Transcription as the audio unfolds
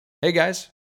Hey guys,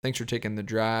 thanks for taking the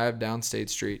drive down State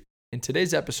Street. In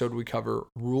today's episode, we cover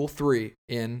Rule 3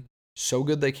 in So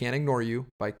Good They Can't Ignore You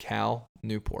by Cal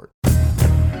Newport.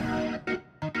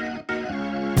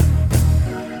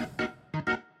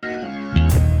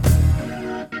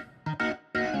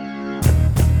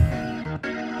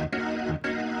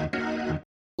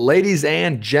 Ladies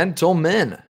and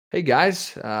gentlemen, hey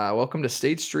guys, welcome to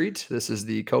State Street. This is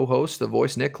the co-host, the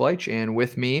voice, Nick Leitch, and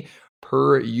with me,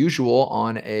 per usual,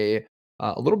 on a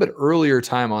little bit earlier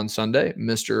time on Sunday,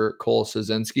 Mr. Cole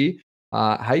Szynski.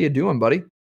 How you doing, buddy?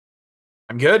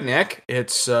 I'm good, Nick.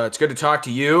 It's good to talk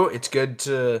to you. It's good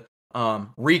to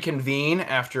reconvene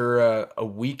after a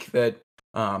week that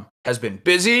has been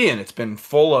busy and it's been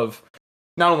full of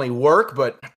not only work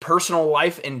but personal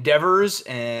life endeavors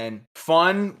and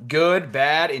fun, good,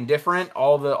 bad, indifferent,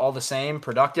 all the same,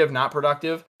 productive, not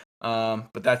productive.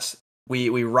 But that's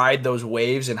we ride those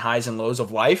waves and highs and lows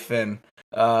of life, and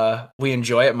we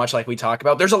enjoy it much like we talk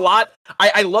about. There's a lot.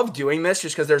 I love doing this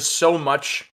just because there's so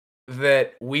much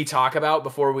that we talk about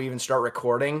before we even start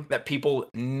recording that people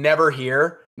never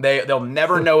hear. They'll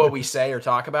never know what we say or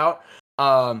talk about.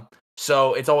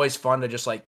 So it's always fun to just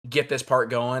like get this part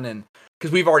going, and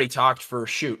because we've already talked for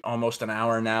almost an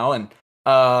hour now,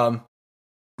 and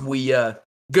we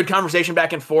good conversation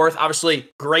back and forth. Obviously,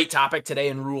 great topic today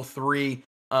in Rule 3.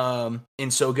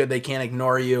 In So Good They Can't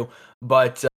Ignore You,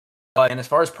 but and as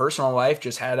far as personal life,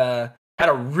 just had a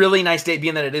really nice day.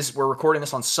 Being that we're recording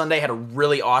this on Sunday, had a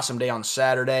really awesome day on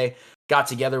Saturday. Got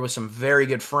together with some very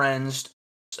good friends,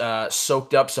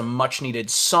 soaked up some much needed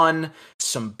sun,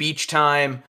 some beach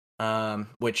time,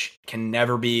 which can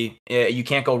never be. You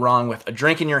can't go wrong with a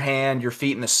drink in your hand, your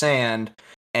feet in the sand,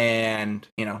 and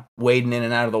wading in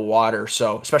and out of the water.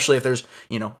 So especially if there's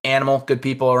good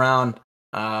people around,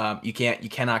 you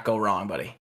cannot go wrong,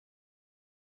 buddy.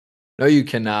 No, you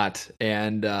cannot.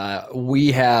 And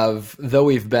we have, though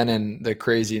we've been in the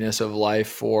craziness of life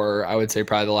for, I would say,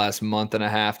 probably the last month and a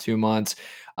half, 2 months.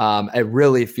 It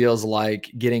really feels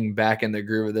like getting back in the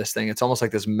groove of this thing. It's almost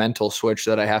like this mental switch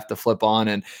that I have to flip on.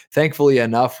 And thankfully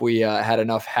enough, we had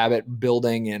enough habit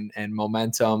building and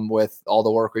momentum with all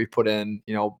the work we've put in,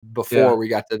 before we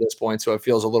got to this point. So it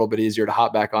feels a little bit easier to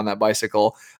hop back on that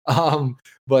bicycle.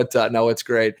 But no, it's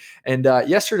great. And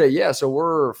yesterday, yeah, so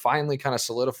we're finally kind of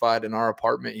solidified in our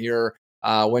apartment here.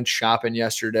 Went shopping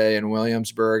yesterday in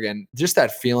Williamsburg, and just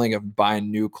that feeling of buying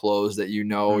new clothes that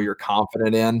you're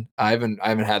confident in. I haven't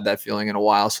had that feeling in a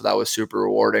while, so that was super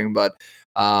rewarding. But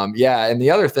yeah, and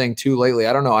the other thing too lately,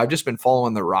 I don't know, I've just been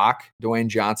following The Rock, Dwayne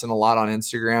Johnson, a lot on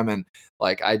Instagram, and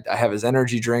like I have his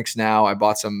energy drinks now. I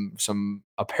bought some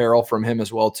apparel from him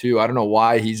as well too. I don't know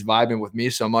why he's vibing with me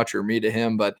so much, or me to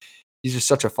him, but he's just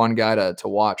such a fun guy to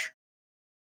watch.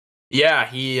 Yeah,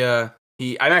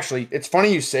 I'm actually, it's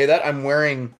funny you say that. I'm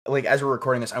wearing, like, as we're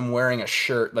recording this, I'm wearing a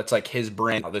shirt that's like his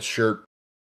brand. This shirt,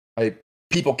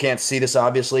 people can't see this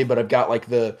obviously, but I've got like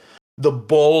the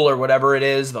bull or whatever it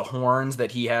is, the horns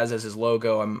that he has as his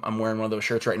logo. I'm wearing one of those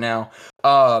shirts right now.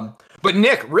 But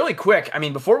Nick, really quick, I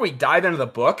mean, before we dive into the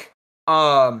book,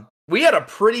 we had a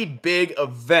pretty big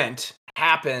event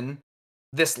happen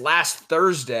this last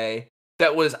Thursday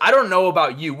that was, I don't know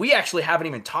about you. We actually haven't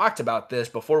even talked about this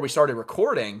before we started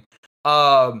recording.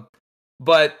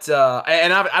 But I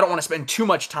don't want to spend too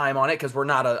much time on it because we're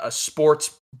not a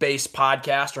sports-based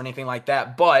podcast or anything like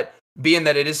that. But being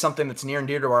that it is something that's near and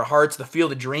dear to our hearts, the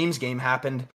Field of Dreams game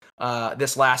happened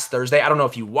this last Thursday. I don't know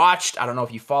if you watched. I don't know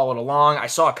if you followed along. I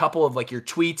saw a couple of like your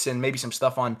tweets and maybe some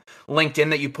stuff on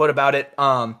LinkedIn that you put about it.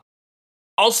 I'll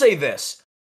say this.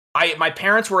 My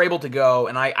parents were able to go,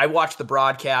 and I watched the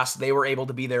broadcast. They were able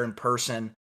to be there in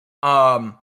person.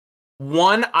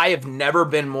 One, I have never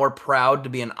been more proud to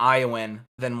be an Iowan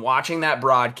than watching that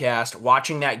broadcast,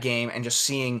 watching that game, and just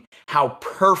seeing how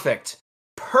perfect.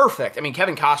 I mean,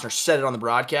 Kevin Costner said it on the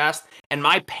broadcast, and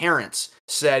my parents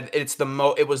said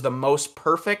it was the most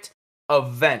perfect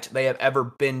event they have ever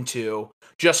been to,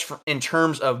 just in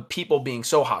terms of people being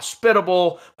so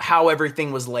hospitable, how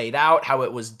everything was laid out, how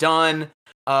it was done.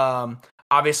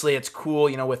 Obviously, it's cool,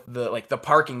 with the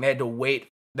parking. They had to wait.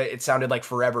 It sounded like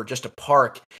forever just to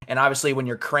park. And obviously, when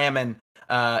you're cramming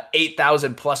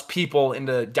 8,000 plus people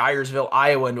into Dyersville,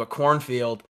 Iowa, into a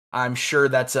cornfield, I'm sure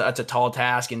that's a tall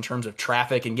task in terms of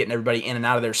traffic and getting everybody in and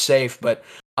out of there safe. But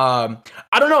I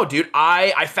don't know, dude.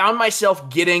 I found myself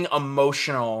getting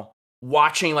emotional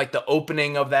watching like the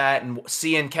opening of that and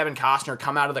seeing Kevin Costner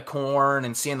come out of the corn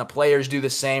and seeing the players do the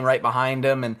same right behind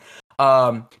him, and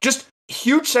just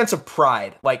huge sense of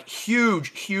pride, like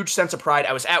huge sense of pride.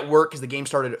 I was at work because the game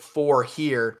started at 4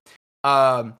 here,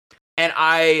 and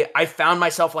I found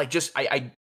myself like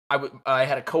I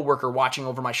had a coworker watching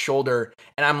over my shoulder,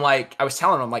 and I'm like, I was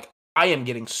telling him, like, I am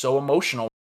getting so emotional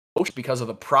because of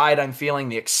the pride I'm feeling,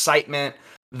 the excitement,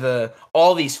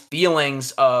 all these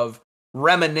feelings of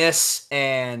reminisce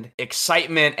and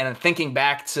excitement, and thinking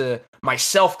back to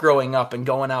myself growing up and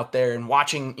going out there and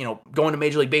watching, going to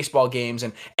Major League Baseball games,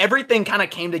 and everything kind of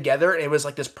came together. And it was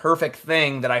like this perfect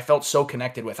thing that I felt so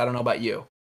connected with. I don't know about you.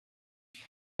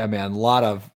 Yeah, man, a lot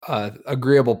of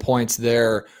agreeable points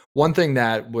there. One thing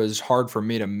that was hard for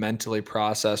me to mentally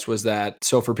process was that,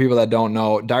 so for people that don't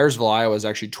know, Dyersville, Iowa is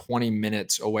actually 20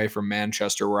 minutes away from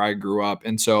Manchester, where I grew up.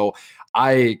 And so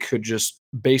I could just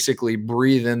basically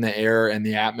breathe in the air and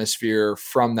the atmosphere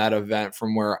from that event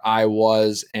from where I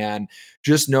was. And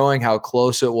just knowing how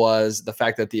close it was, the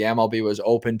fact that the MLB was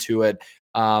open to it.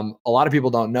 A lot of people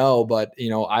don't know, but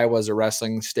Iowa's a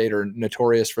wrestling state, or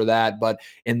notorious for that. But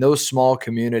in those small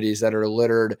communities that are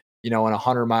littered, in a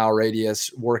 100-mile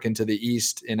radius, working to the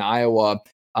east in Iowa,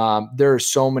 there are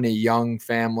so many young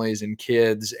families and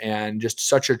kids, and just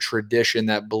such a tradition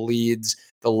that bleeds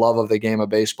the love of the game of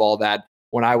baseball, that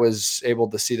when I was able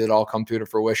to see that all come through to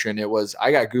fruition,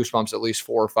 I got goosebumps at least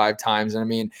 4 or 5 times. And I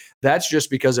mean, that's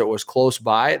just because it was close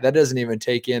by. That doesn't even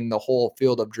take in the whole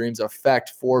Field of Dreams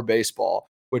effect for baseball,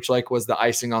 which was the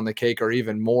icing on the cake, or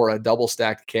even more, a double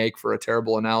stacked cake for a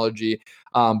terrible analogy.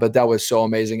 But that was so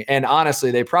amazing. And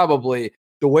honestly, the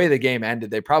way the game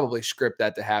ended, they probably script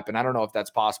that to happen. I don't know if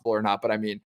that's possible or not, but I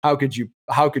mean, how could you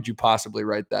possibly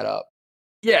write that up?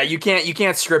 Yeah, you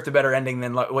can't script a better ending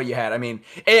than what you had. I mean,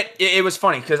 it was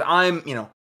funny because I'm,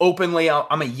 openly,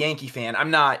 I'm a Yankee fan. I'm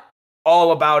not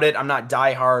all about it. I'm not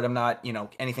diehard. I'm not,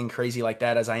 anything crazy like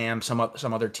that, as I am some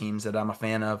other teams that I'm a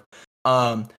fan of.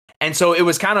 Um, and so it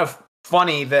was kind of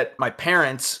funny that my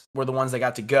parents were the ones that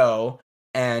got to go,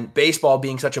 and baseball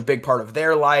being such a big part of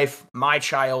their life, my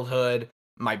childhood,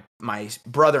 my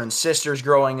brother and sisters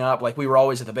growing up, like we were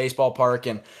always at the baseball park.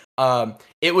 And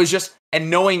it was just, and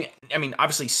knowing, I mean,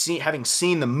 obviously having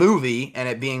seen the movie and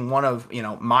it being one of,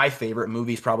 my favorite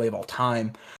movies probably of all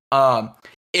time.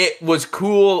 It was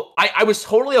cool. I was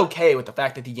totally okay with the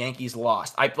fact that the Yankees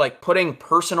lost. I like, putting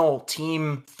personal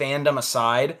team fandom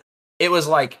aside. It was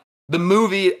like the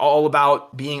movie being all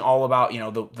about,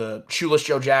 the shoeless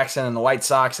Joe Jackson and the White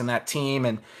Sox and that team.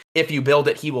 And if you build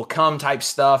it, he will come type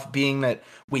stuff, being that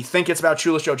we think it's about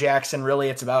shoeless Joe Jackson. Really,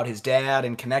 it's about his dad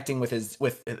and connecting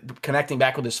connecting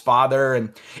back with his father.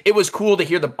 And it was cool to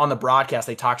hear on the broadcast,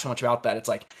 they talk so much about that. It's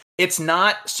like, it's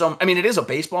not I mean, it is a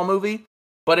baseball movie,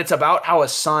 but it's about how a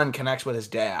son connects with his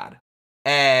dad.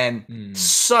 And Hmm.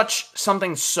 such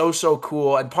something so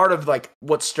cool, and part of like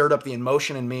what stirred up the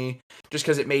emotion in me, just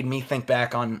because it made me think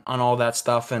back on all that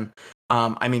stuff. And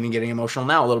I'm even getting emotional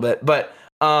now a little bit. But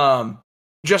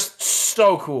just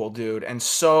so cool, dude. And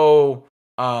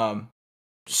um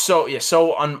yeah,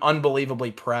 so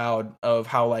unbelievably proud of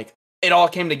how, like, it all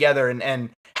came together,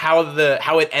 and how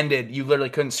it ended. You literally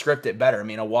couldn't script it better. I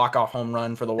mean, a walk-off home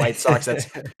run for the White Sox, that's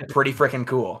pretty freaking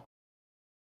cool.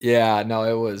 Yeah, no,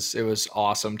 it was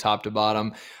awesome, top to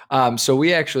bottom. So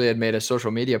we actually had made a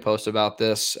social media post about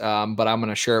this, but I'm going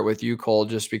to share it with you, Cole,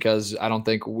 just because I don't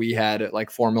think we had like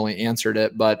formally answered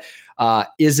it. But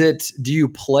do you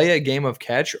play a game of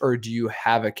catch, or do you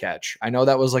have a catch? I know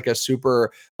that was like a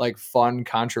super like fun,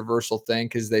 controversial thing,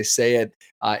 because they say it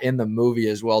in the movie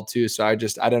as well too. So I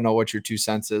don't know what your 2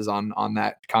 cents is on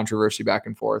that controversy back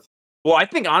and forth. Well, I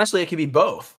think honestly it could be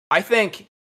both. I think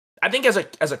as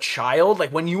a child,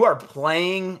 like when you are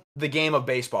playing the game of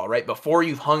baseball, right, before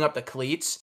you've hung up the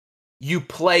cleats, you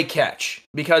play catch,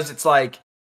 because it's like,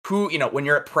 when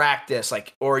you're at practice,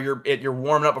 like, or you're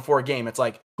warming up before a game, it's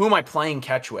like, who am I playing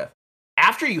catch with?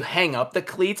 After you hang up the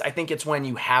cleats, I think it's when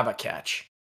you have a catch.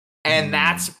 And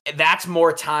Mm. that's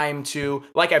more time to,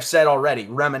 like I've said already,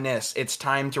 reminisce. It's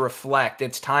time to reflect.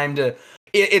 It's time to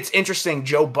it's interesting.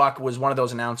 Joe Buck was one of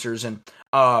those announcers, and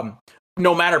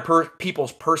no matter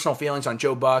people's personal feelings on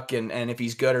Joe Buck, and if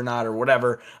he's good or not or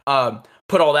whatever,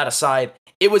 put all that aside.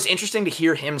 It was interesting to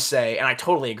hear him say, and I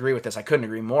totally agree with this. I couldn't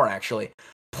agree more, actually.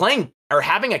 Playing or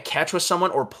having a catch with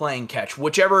someone, or playing catch,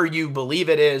 whichever you believe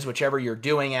it is, whichever you're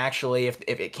doing, actually, if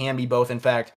it can be both, in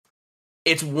fact,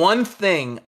 it's one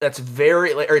thing that's or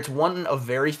it's one of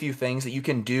very few things that you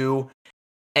can do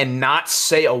and not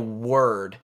say a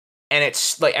word, and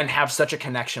it's like, and have such a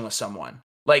connection with someone.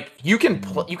 Like,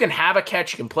 Mm. you can have a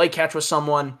catch, you can play catch with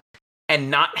someone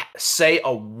and not say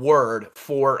a word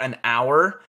for an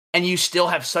hour, and you still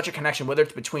have such a connection, whether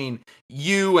it's between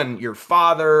you and your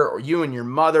father, or you and your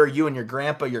mother, you and your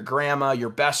grandpa, your grandma, your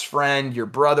best friend, your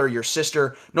brother, your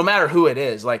sister, no matter who it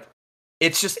is. Like,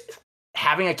 it's just,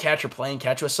 having a catch or playing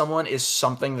catch with someone is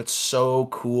something that's so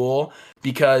cool,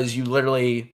 because you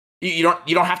literally you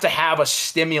don't have to have a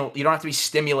stimul. You don't have to be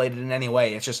stimulated in any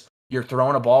way. It's just you're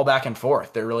throwing a ball back and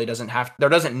forth. There's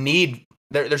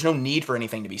no need for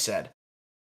anything to be said.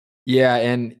 Yeah,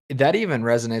 and that even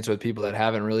resonates with people that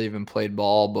haven't really even played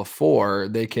ball before.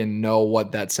 They can know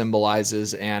what that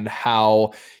symbolizes and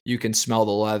how you can smell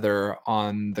the leather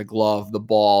on the glove, the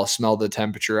ball, smell the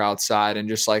temperature outside, and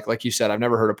just like you said, I've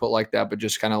never heard it put like that, but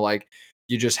just kind of like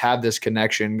you just have this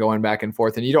connection going back and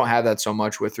forth, and you don't have that so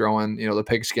much with throwing, the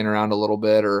pigskin around a little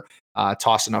bit or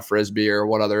tossing a frisbee or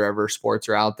what other ever sports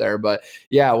are out there. But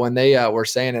yeah, when they were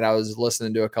saying it, I was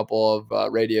listening to a couple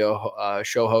of radio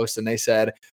show hosts, and they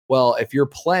said, well, if you're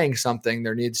playing something,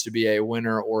 there needs to be a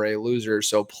winner or a loser.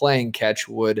 So playing catch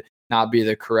would not be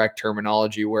the correct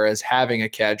terminology, whereas having a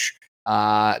catch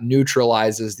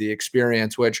neutralizes the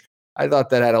experience, which I thought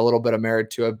that had a little bit of merit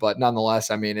to it. But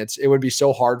nonetheless, I mean, it would be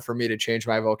so hard for me to change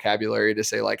my vocabulary to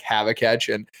say like have a catch.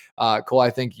 And Cole, I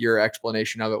think your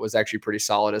explanation of it was actually pretty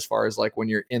solid as far as like when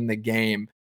you're in the game,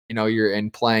 you're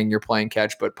playing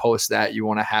catch, but post that you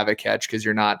want to have a catch because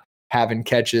you're not having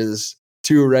catches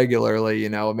too regularly,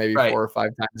 maybe Right. 4 or 5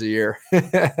 times a year.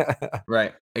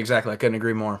 Right. Exactly. I couldn't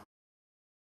agree more.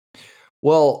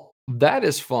 Well, that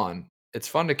is fun. It's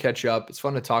fun to catch up. It's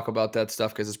fun to talk about that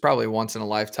stuff because it's probably once in a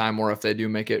lifetime, or if they do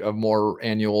make it a more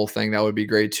annual thing, that would be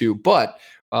great too. But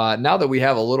now that we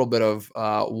have a little bit of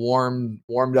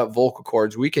warmed up vocal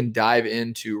cords, we can dive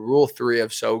into rule 3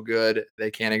 of So Good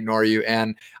They Can't Ignore You.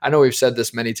 And I know we've said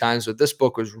this many times, but this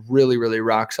book was really, really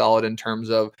rock solid in terms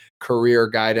of career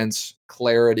guidance,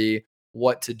 clarity,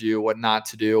 what to do, what not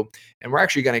to do. And we're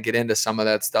actually going to get into some of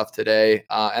that stuff today.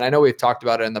 And I know we've talked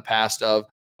about it in the past of,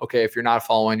 okay, if you're not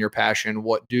following your passion,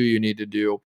 what do you need to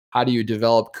do? How do you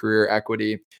develop career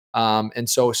equity? And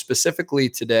so, specifically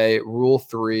today, rule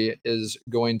 3 is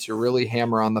going to really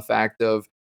hammer on the fact of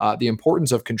the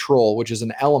importance of control, which is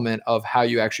an element of how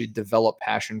you actually develop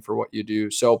passion for what you do.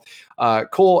 So,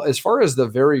 Cole, as far as the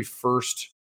very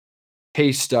first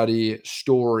case study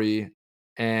story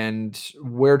and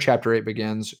where chapter 8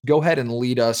 begins, go ahead and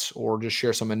lead us or just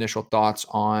share some initial thoughts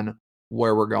on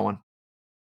where we're going.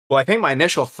 Well, I think my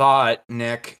initial thought,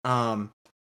 Nick,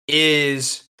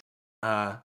 is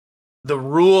uh, the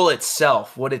rule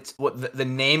itself. What the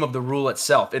name of the rule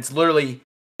itself? It's literally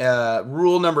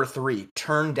rule number 3: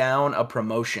 turn down a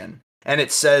promotion, and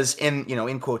it says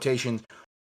in quotations,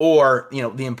 or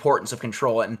the importance of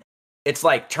control. And it's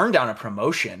like, turn down a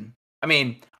promotion. I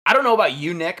mean, I don't know about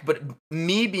you, Nick, but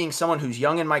me being someone who's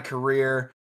young in my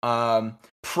career,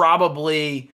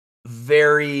 probably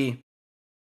very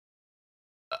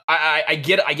I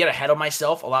get ahead of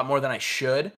myself a lot more than I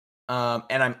should.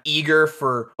 And I'm eager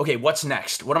for, okay, what's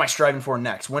next? What am I striving for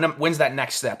next? When's that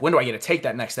next step? When do I get to take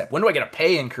that next step? When do I get a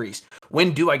pay increase?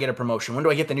 When do I get a promotion? When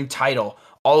do I get the new title?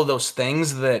 All of those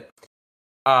things that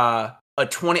a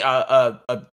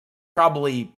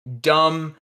probably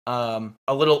dumb,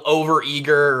 a little over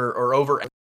eager or over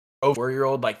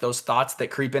 4-year-old, like those thoughts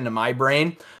that creep into my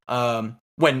brain.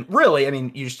 When really, I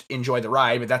mean, you just enjoy the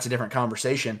ride, but that's a different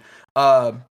conversation.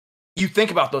 Uh, you think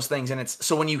about those things, and it's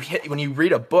so when you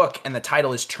read a book and the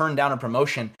title is "Turn Down a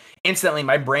Promotion," instantly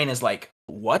my brain is like,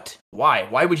 what? Why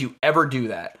would you ever do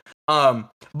that?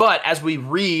 But as we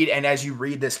read, and as you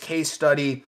read this case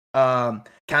study, kind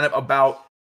of about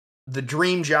the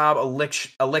dream job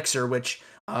elixir, which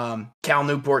Cal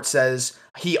Newport says,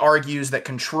 he argues that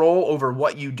control over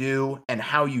what you do and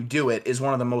how you do it is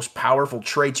one of the most powerful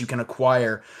traits you can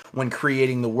acquire when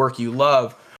creating the work you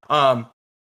love.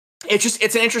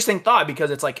 It's an interesting thought,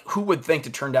 because it's like, who would think to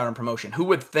turn down a promotion? Who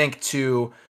would think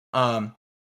to say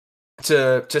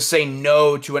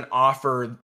no to an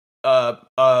offer,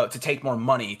 to take more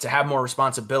money, to have more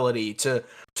responsibility, to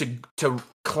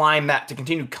climb that, to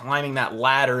continue climbing that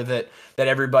ladder that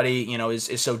everybody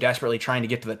is so desperately trying to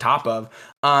get to the top of.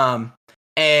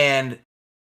 And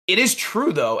it is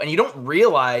true though, and you don't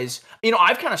realize,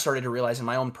 I've kind of started to realize in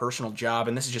my own personal job,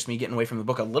 and this is just me getting away from the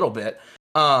book a little bit.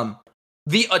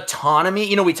 The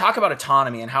autonomy, we talk about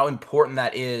autonomy and how important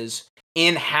that is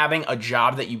in having a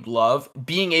job that you love,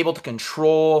 being able to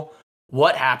control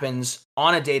what happens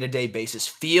on a day-to-day basis,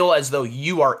 feel as though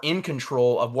you are in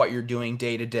control of what you're doing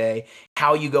day to day,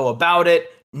 how you go about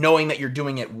it, knowing that you're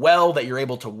doing it well, that you're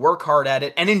able to work hard at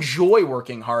it and enjoy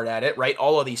working hard at it, right?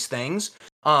 All of these things,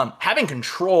 having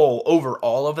control over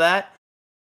all of that.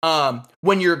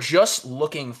 When you're just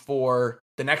looking for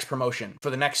the next promotion, for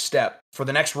the next step, for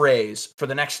the next raise, for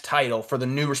the next title, for the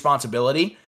new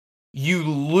responsibility, you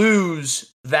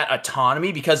lose that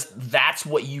autonomy, because that's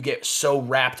what you get so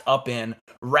wrapped up in,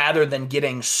 rather than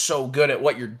getting so good at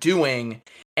what you're doing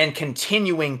and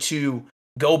continuing to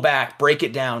go back, break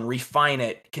it down, refine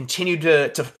it, continue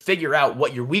to figure out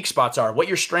what your weak spots are, what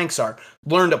your strengths are,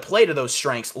 learn to play to those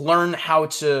strengths, learn how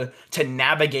to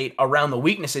navigate around the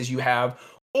weaknesses you have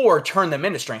or turn them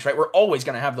into strengths, right? We're always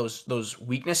going to have those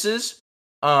weaknesses.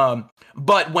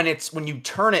 But when you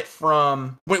turn it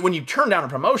from when you turn down a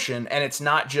promotion and it's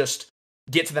not just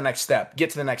get to the next step, get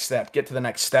to the next step, get to the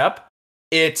next step,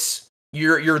 it's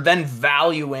you're then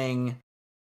valuing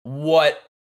what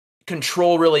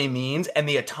control really means and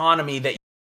the autonomy that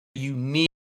you need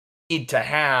to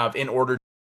have in order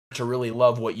to really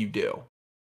love what you do.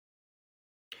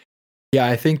 Yeah,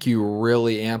 I think you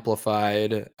really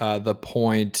amplified the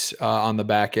point on the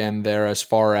back end there as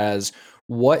far as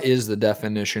what is the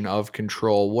definition of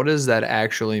control? What does that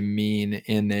actually mean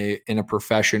in a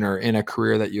profession or in a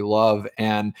career that you love?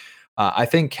 And I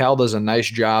think Cal does a nice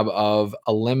job of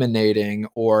eliminating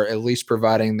or at least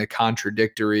providing the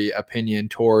contradictory opinion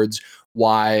towards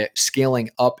why scaling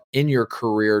up in your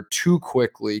career too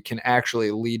quickly can actually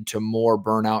lead to more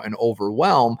burnout and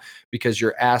overwhelm because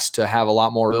you're asked to have a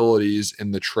lot more abilities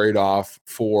in the trade-off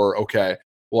for, okay,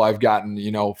 well, I've gotten,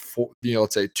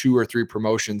 let's say 2 or 3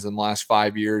 promotions in the last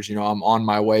 5 years. I'm on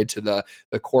my way to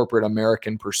the corporate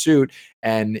American pursuit.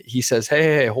 And he says,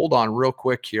 hey, hold on real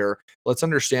quick here. Let's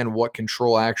understand what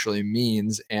control actually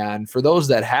means. And for those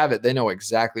that have it, they know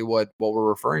exactly what we're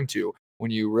referring to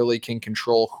when you really can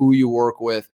control who you work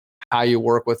with, how you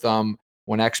work with them,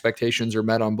 when expectations are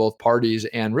met on both parties,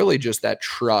 and really just that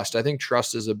trust. I think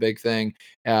trust is a big thing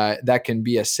that can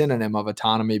be a synonym of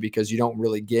autonomy because you don't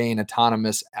really gain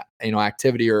autonomous,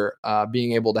 activity or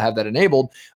being able to have that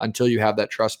enabled until you have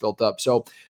that trust built up. So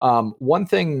one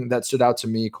thing that stood out to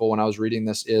me, Cole, when I was reading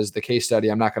this is the case study.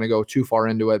 I'm not going to go too far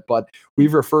into it, but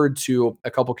we've referred to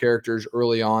a couple characters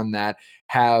early on that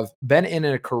have been in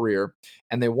a career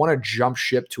and they want to jump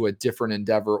ship to a different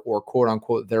endeavor or quote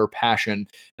unquote their passion.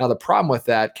 Now, the problem with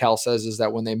that, Cal says, is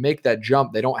that when they make that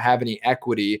jump, they don't have any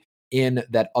equity in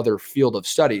that other field of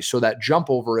study. So that jump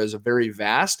over is very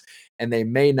vast and they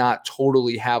may not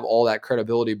totally have all that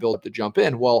credibility built up to jump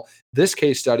in. Well, this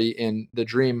case study in the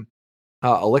Dream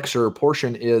Elixir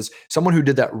portion is someone who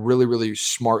did that really, really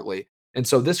smartly. And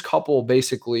so this couple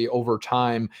basically over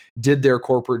time did their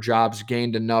corporate jobs,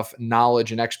 gained enough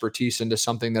knowledge and expertise into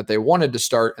something that they wanted to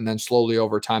start. And then slowly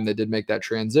over time, they did make that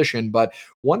transition. But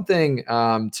one thing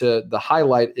to the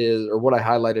highlight is, or what I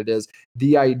highlighted is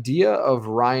the idea of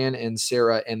Ryan and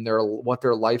Sarah and what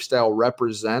their lifestyle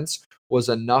represents was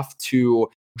enough to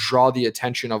draw the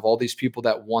attention of all these people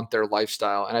that want their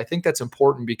lifestyle. And I think that's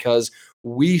important because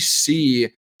we see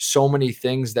so many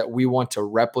things that we want to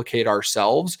replicate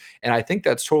ourselves. And I think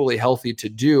that's totally healthy to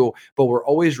do, but we're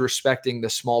always respecting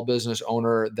the small business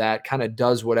owner that kind of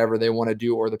does whatever they want to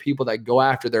do or the people that go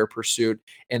after their pursuit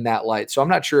in that light. So I'm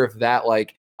not sure if that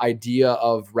like idea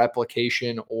of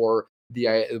replication or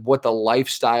what the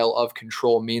lifestyle of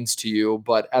control means to you.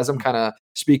 But as I'm kind of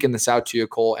speaking this out to you,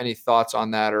 Cole, any thoughts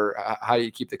on that or how do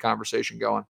you keep the conversation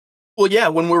going? Well, yeah,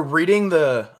 when we're reading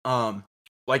the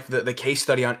case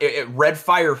study on Red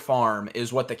Fire Farm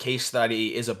is what the case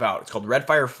study is about. It's called Red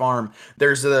Fire Farm.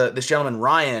 There's this gentleman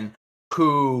Ryan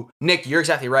who, Nick, you're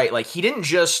exactly right. Like he didn't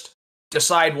just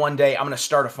decide one day I'm going to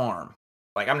start a farm.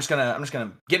 Like I'm just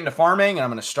gonna get into farming and I'm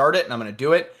going to start it and I'm going to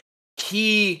do it.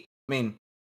 I mean,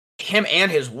 him and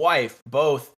his wife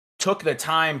both took the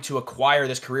time to acquire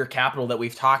this career capital that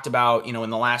we've talked about, in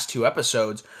the last 2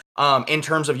 episodes. In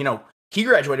terms of, he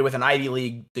graduated with an Ivy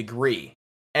League degree.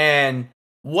 And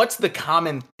what's the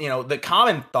common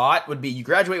thought would be you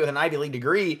graduate with an Ivy League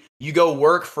degree, you go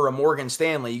work for a Morgan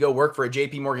Stanley, you go work for a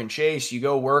JP Morgan Chase, you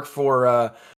go work for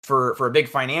a big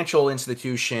financial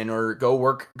institution, or go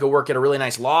work at a really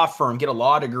nice law firm, get a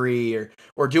law degree,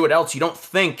 or do what else. You don't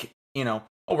think, oh,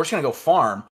 we're just gonna go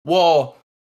farm. Well,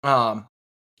 um,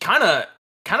 kind of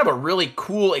kind of a really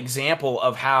cool example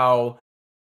of how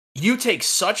you take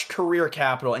such career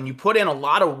capital and you put in a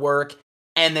lot of work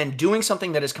and then doing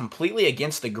something that is completely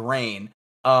against the grain,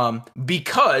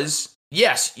 because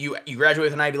yes, you graduate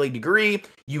with an Ivy League degree,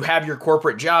 you have your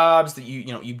corporate jobs that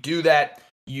you do that,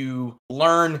 you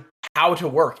learn how to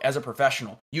work as a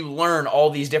professional, you learn all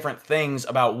these different things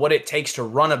about what it takes to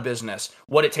run a business,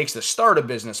 what it takes to start a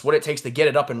business, what it takes to get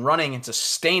it up and running and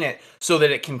sustain it so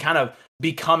that it can kind of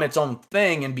become its own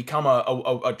thing and become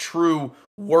a true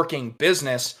working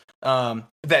business,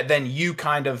 that then you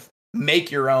kind of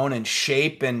make your own and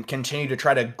shape and continue to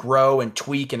try to grow and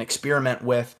tweak and experiment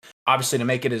with, obviously to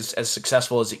make it as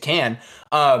successful as it can.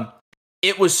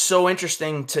 It was so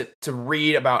interesting to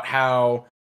read about how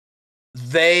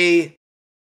they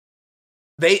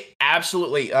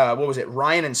absolutely, what was it,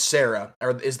 Ryan and Sarah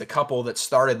is the couple that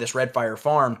started this Red Fire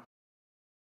Farm.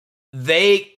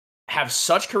 they have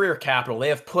such career capital. They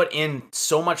have put in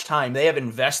so much time. They have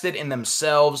invested in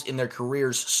themselves, in their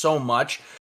careers so much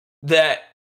that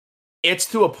it's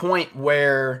to a point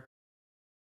where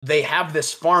they have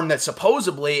this farm that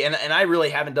supposedly, and I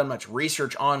really haven't done much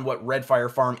research on what Red Fire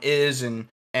Farm is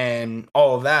and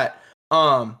all of that.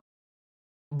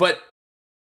 But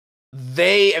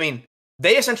they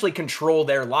essentially control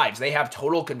their lives. They have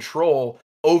total control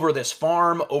over this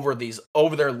farm, over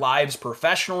their lives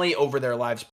professionally, over their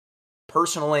lives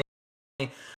personally.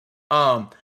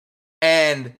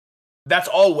 And that's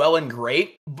all well and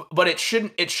great, but it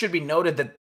should be noted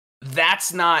that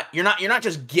that's not you're not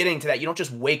just getting to that. You don't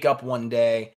just wake up one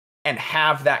day and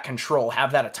have that control,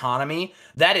 have that autonomy.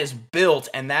 That is built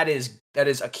and that is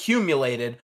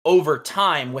accumulated over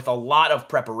time with a lot of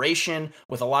preparation,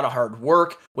 with a lot of hard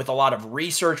work, with a lot of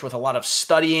research, with a lot of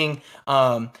studying,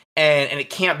 and it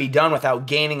can't be done without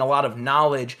gaining a lot of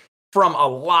knowledge from a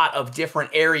lot of different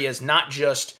areas, not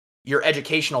just your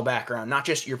educational background, not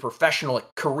just your professional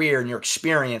career and your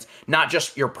experience, not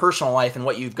just your personal life and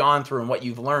what you've gone through and what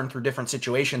you've learned through different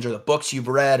situations or the books you've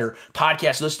read or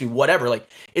podcasts listened to, whatever. Like,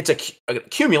 it's an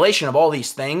accumulation of all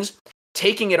these things,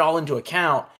 taking it all into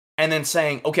account and then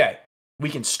saying, okay, we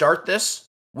can start this.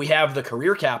 We have the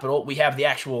career capital. We have the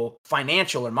actual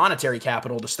financial or monetary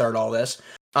capital to start all this.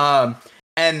 And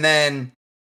then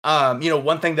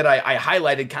one thing that I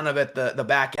highlighted kind of at the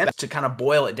back end to kind of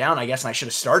boil it down, I guess, and I should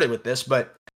have started with this,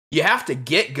 but you have to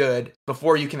get good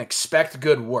before you can expect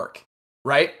good work,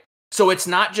 right? So it's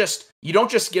not just, you don't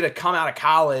just get to come out of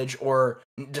college or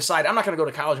decide, I'm not going to go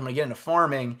to college, I'm going to get into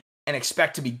farming and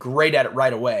expect to be great at it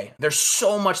right away. There's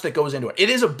so much that goes into it. It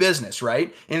is a business,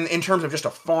 right? In terms of just a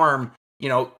farm,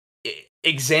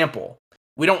 example.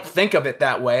 We don't think of it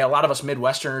that way. A lot of us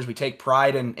Midwesterners, we take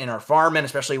pride in our farming,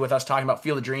 especially with us talking about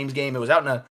Field of Dreams game. It was out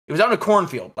in a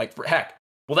cornfield, like, for heck.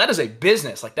 Well, that is a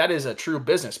business. Like, that is a true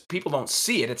business. People don't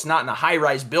see it. It's not in a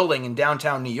high-rise building in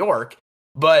downtown New York,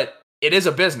 but it is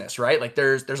a business, right? Like,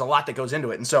 there's a lot that goes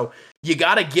into it. And so you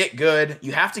got to get good.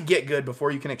 You have to get good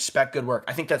before you can expect good work.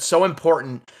 I think that's so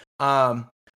important,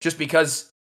 just because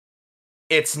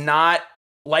it's not,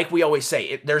 like we always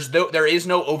say, there is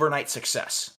no overnight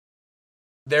success.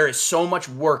 There is so much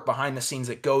work behind the scenes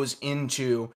that goes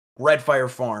into Red Fire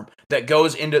Farm, that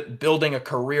goes into building a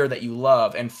career that you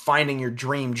love and finding your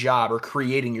dream job or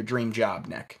creating your dream job,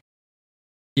 Nick.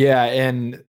 Yeah,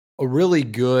 and a really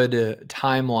good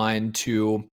timeline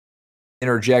to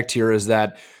interject here is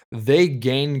that they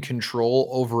gain control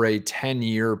over a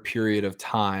 10-year period of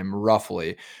time,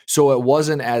 roughly. So it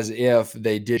wasn't as if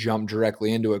they did jump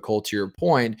directly into it, Cole, to your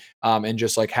point, and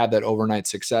just like had that overnight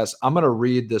success. I'm going to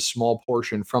read this small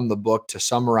portion from the book to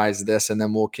summarize this, and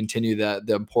then we'll continue the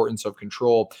importance of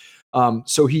control.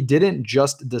 So he didn't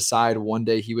just decide one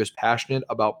day he was passionate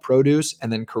about produce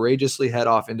and then courageously head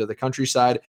off into the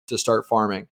countryside to start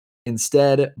farming.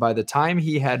 Instead, by the time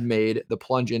he had made the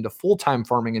plunge into full-time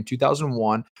farming in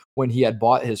 2001, when he had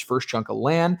bought his first chunk of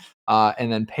land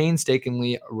and then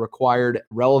painstakingly acquired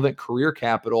relevant career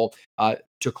capital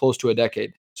to close to a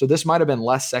decade. So this might have been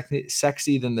less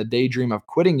sexy than the daydream of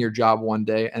quitting your job one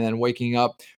day and then waking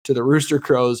up to the rooster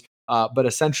crows, but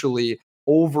essentially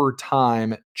over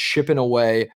time, chipping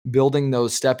away, building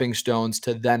those stepping stones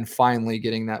to then finally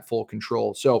getting that full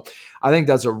control. So I think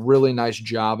that's a really nice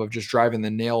job of just driving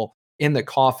the nail in the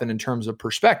coffin in terms of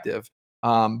perspective,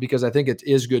 because I think it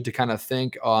is good to kind of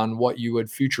think on what you would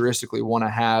futuristically want to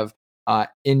have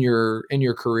in your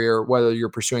career, whether you're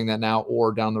pursuing that now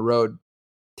or down the road.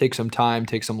 Take some time,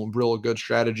 take some real good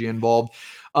strategy involved.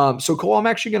 So Cole, I'm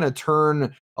actually going to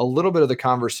turn a little bit of the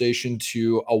conversation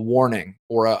to a warning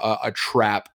or a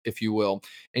trap, if you will.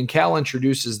 And Cal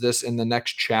introduces this in the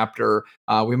next chapter.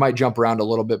 We might jump around a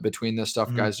little bit between this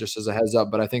stuff, guys, just as a heads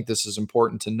up, but I think this is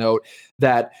important to note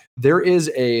that there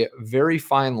is a very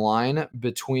fine line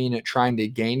between trying to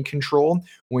gain control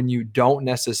when you don't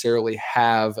necessarily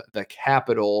have the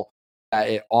capital that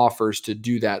it offers to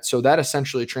do that. So that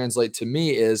essentially translates to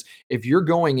me is if you're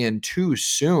going in too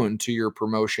soon to your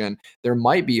promotion, there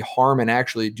might be harm in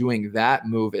actually doing that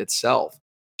move itself.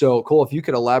 So Cole, if you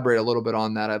could elaborate a little bit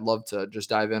on that, I'd love to just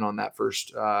dive in on that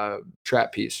first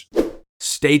trap piece.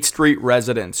 State Street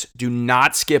residents, do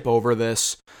not skip over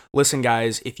this. Listen,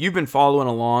 guys, if you've been following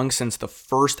along since the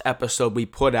first episode we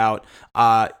put out,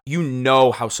 you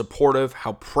know how supportive,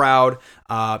 how proud,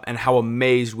 and how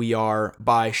amazed we are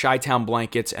by Chi-Town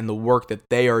Blankets and the work that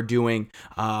they are doing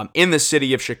in the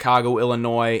city of Chicago,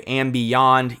 Illinois, and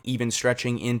beyond, even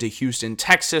stretching into Houston,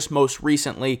 Texas most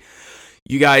recently.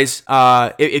 You guys,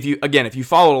 if you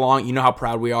follow along, you know how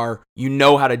proud we are. You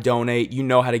know how to donate. You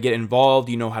know how to get involved.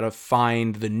 You know how to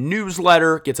find the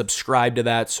newsletter, get subscribed to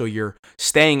that, so you're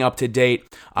staying up to date.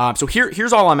 So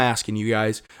here's all I'm asking you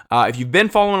guys. If you've been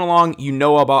following along, you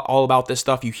know all about this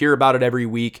stuff. You hear about it every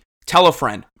week. Tell a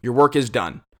friend. Your work is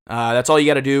done. That's all you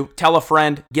got to do. Tell a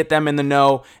friend, get them in the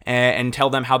know, and tell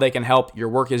them how they can help. Your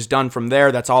work is done from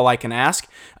there. That's all I can ask.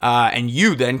 And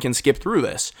you then can skip through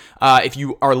this. If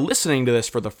you are listening to this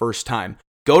for the first time,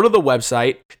 go to the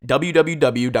website,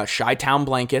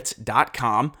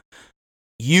 www.shytownblankets.com.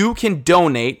 You can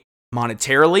donate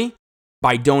monetarily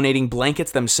by donating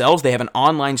blankets themselves. They have an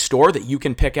online store that you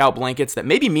can pick out blankets that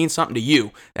maybe mean something to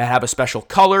you, that have a special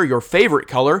color, your favorite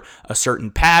color, a certain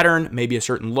pattern, maybe a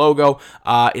certain logo.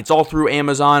 It's all through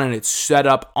Amazon, and it's set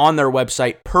up on their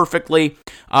website perfectly.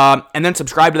 And then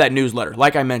subscribe to that newsletter.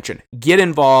 Like I mentioned, get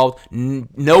involved,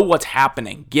 know what's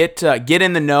happening, get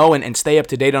in the know, and stay up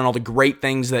to date on all the great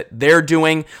things that they're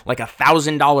doing, like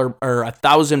 $1,000 or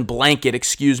 1,000 blanket,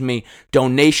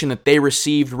 donation that they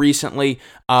received recently,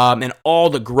 and all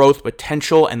the growth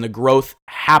potential and the growth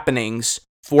happenings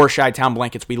for Chi-Town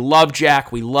Blankets. We love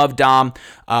Jack, we love Dom,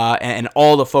 and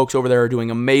all the folks over there are doing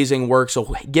amazing work.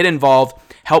 So get involved,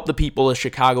 help the people of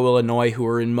Chicago, Illinois who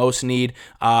are in most need,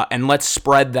 and let's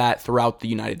spread that throughout the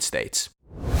United States.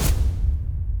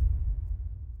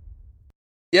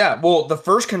 Yeah, well, the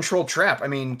first control trap, I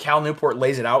mean, Cal Newport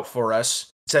lays it out for us.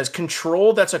 It says,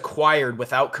 control that's acquired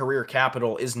without career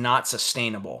capital is not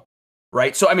sustainable,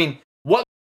 right? So, I mean, what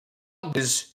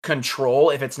is control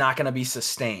if it's not going to be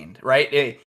sustained,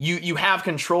 right? You have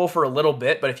control for a little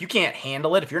bit, but if you can't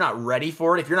handle it, if you're not ready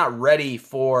for it, if you're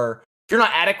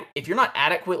not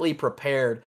adequately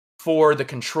prepared for the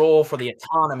control, for the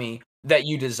autonomy that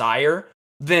you desire,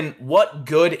 then what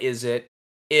good is it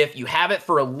if you have it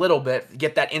for a little bit,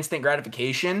 get that instant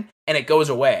gratification, and it goes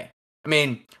away? I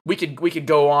mean, we could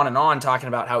go on and on talking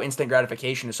about how instant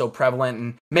gratification is so prevalent,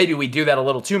 and maybe we do that a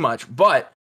little too much,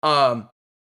 but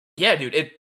yeah,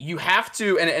 dude, you have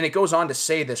to, and it goes on to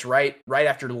say this right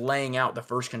after laying out the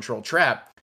first control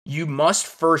trap. You must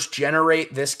first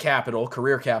generate this capital,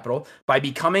 career capital, by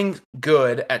becoming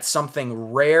good at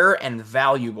something rare and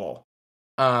valuable.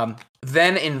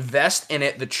 Then invest in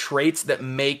it the traits that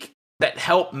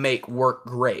help make work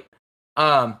great.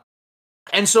 And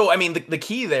so, I mean, the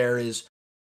key there is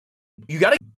you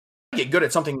got to get good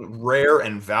at something rare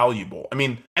and valuable. I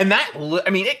mean,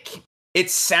 it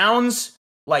sounds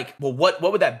like, well, what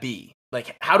would that be?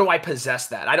 Like, how do I possess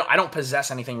that? I don't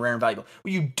possess anything rare and valuable.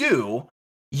 Well, you do.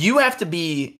 You have to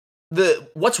be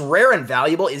what's rare and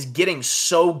valuable is getting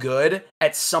so good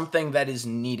at something that is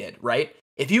needed, right?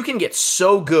 If you can get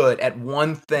so good at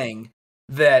one thing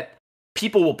that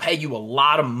people will pay you a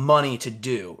lot of money to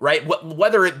do, right?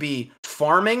 Whether it be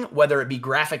farming, whether it be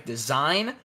graphic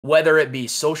design, whether it be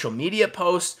social media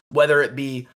posts, whether it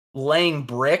be laying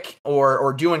brick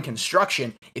or doing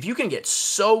construction, if you can get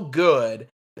so good,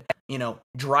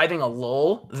 driving a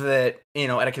lull that,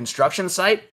 at a construction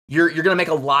site, you're going to make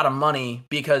a lot of money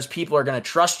because people are going to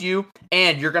trust you,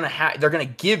 and they're going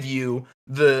to give you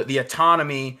the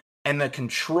autonomy and the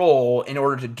control in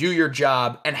order to do your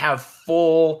job and have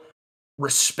full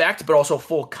respect, but also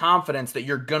full confidence that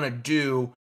you're going to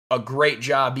do a great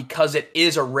job, because it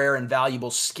is a rare and valuable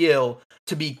skill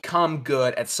to become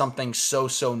good at something so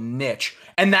niche.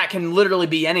 And that can literally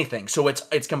be anything. So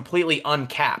it's completely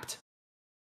uncapped.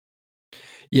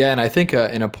 Yeah, and I think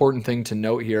an important thing to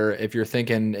note here, if you're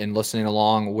thinking and listening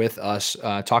along with us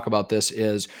talk about this,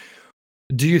 is,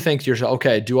 do you think to yourself,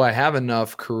 okay, do I have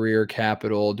enough career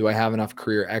capital? Do I have enough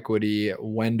career equity?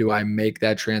 When do I make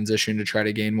that transition to try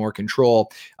to gain more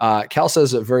control? Cal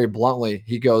says it very bluntly.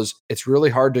 He goes, it's really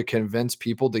hard to convince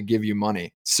people to give you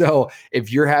money. So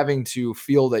if you're having to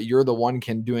feel that you're the one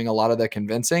doing a lot of the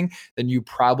convincing, then you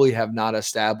probably have not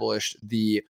established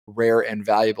the rare and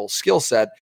valuable skill set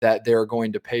that they're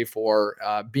going to pay for,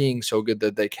 being so good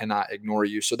that they cannot ignore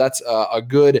you. So that's a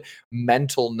good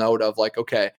mental note of like,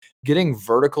 okay, getting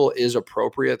vertical is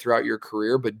appropriate throughout your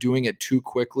career, but doing it too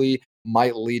quickly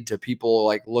might lead to people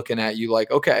like looking at you like,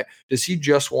 okay, does he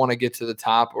just want to get to the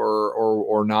top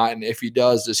or not? And if he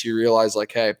does he realize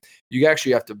like, hey, you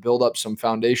actually have to build up some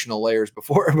foundational layers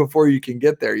before you can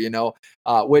get there,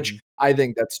 which I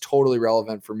think that's totally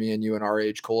relevant for me and you and our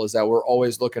age, Cole, is that we're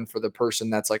always looking for the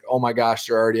person that's like, oh my gosh,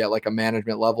 they're already at like a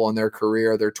management level in their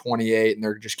career. They're 28 and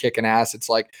they're just kicking ass. It's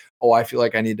like, oh, I feel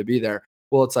like I need to be there.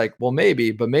 Well, it's like, well,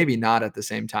 maybe, but maybe not at the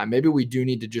same time. Maybe we do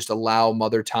need to just allow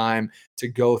mother time to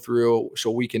go through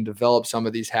so we can develop some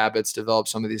of these habits, develop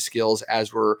some of these skills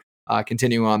as we're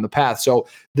continuing on the path. So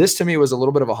this to me was a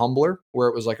little bit of a humbler, where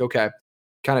it was like, okay,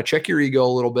 kind of check your ego a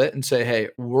little bit and say, hey,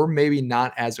 we're maybe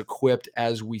not as equipped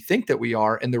as we think that we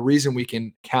are. And the reason we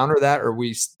can counter that, or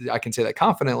I can say that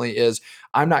confidently, is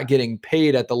I'm not getting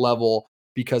paid at the level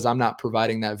because I'm not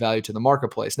providing that value to the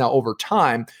marketplace. Now, over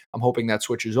time, I'm hoping that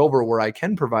switches over where I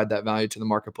can provide that value to the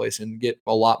marketplace and get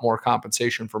a lot more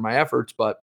compensation for my efforts.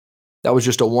 But that was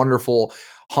just a wonderful,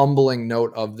 humbling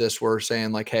note of this. Where we're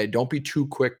saying, like, hey, don't be too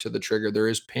quick to the trigger. There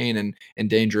is pain and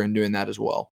danger in doing that as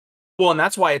well. Well, and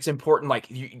that's why it's important. Like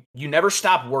you never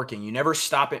stop working. You never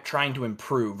stop it trying to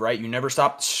improve, right? You never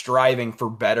stop striving for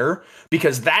better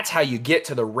because that's how you get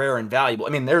to the rare and valuable. I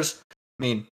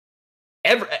mean,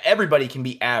 everybody can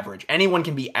be average. Anyone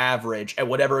can be average at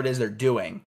whatever it is they're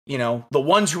doing. You know, the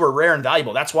ones who are rare and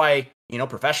valuable. That's why, you know,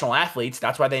 professional athletes,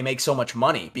 that's why they make so much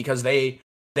money because they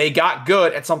got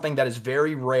good at something that is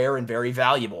very rare and very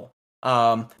valuable.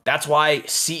 That's why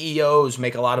CEOs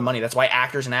make a lot of money. That's why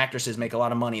actors and actresses make a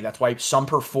lot of money. That's why some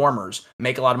performers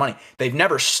make a lot of money. They've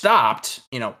never stopped,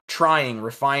 you know, trying,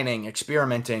 refining,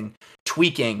 experimenting,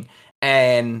 tweaking,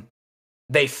 and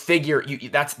they figure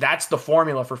that's the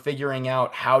formula for figuring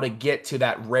out how to get to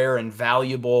that rare and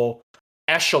valuable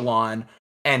echelon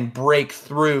and break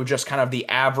through just kind of the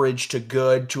average to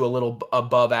good to a little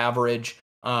above average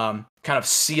kind of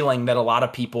ceiling that a lot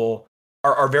of people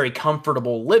are very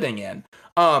comfortable living in.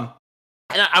 And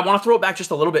I want to throw it back just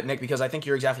a little bit, Nick, because I think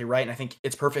you're exactly right. And I think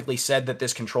it's perfectly said that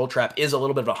this control trap is a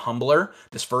little bit of a humbler,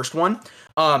 this first one.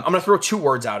 I'm going to throw two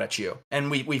words out at you. And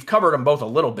we've covered them both a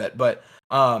little bit, but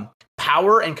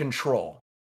power and control,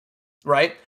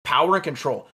 right? Power and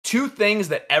control. Two things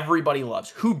that everybody loves.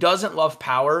 Who doesn't love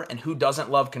power and who doesn't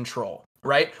love control?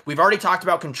 Right? We've already talked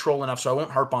about control enough, so I won't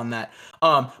harp on that.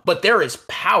 But there is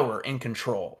power in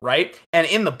control, right? And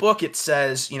in the book, it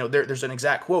says, you know, there's an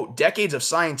exact quote: decades of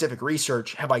scientific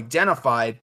research have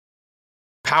identified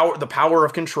the power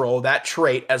of control, that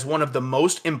trait, as one of the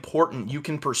most important you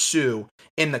can pursue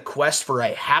in the quest for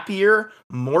a happier,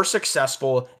 more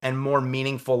successful, and more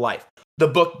meaningful life. The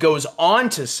book goes on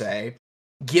to say,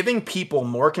 giving people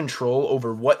more control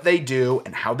over what they do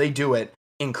and how they do it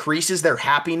increases their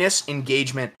happiness,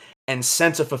 engagement, and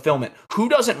sense of fulfillment. Who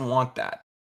doesn't want that?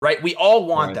 Right? We all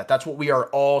want that. That's what we are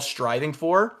all striving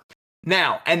for.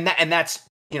 Now, and that's,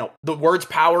 you know, the words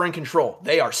power and control.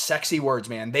 They are sexy words,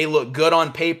 man. They look good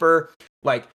on paper.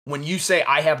 Like when you say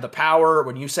I have the power,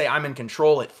 when you say I'm in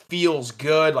control, it feels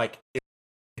good. Like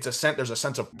there's a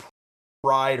sense of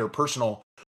pride or personal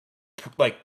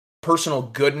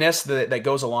goodness that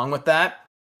goes along with that.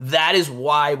 That is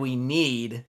why we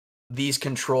need these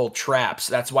control traps.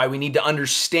 That's why we need to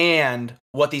understand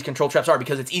what these control traps are,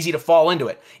 because it's easy to fall into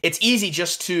it. It's easy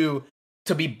just to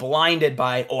be blinded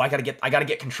by, oh, I gotta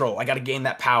get control. I gotta gain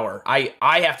that power. I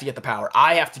have to get the power.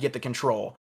 I have to get the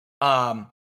control. And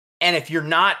if you're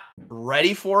not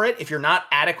ready for it, if you're not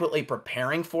adequately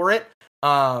preparing for it,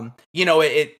 you know,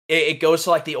 it goes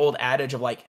to like the old adage of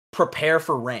like, prepare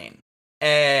for rain.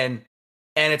 And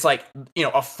it's like, you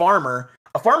know, a farmer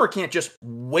can't just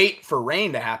wait for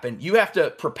rain to happen. You have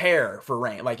to prepare for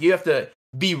rain. Like you have to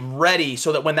be ready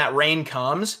so that when that rain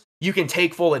comes, you can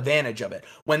take full advantage of it.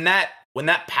 When that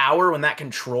power, when that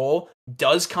control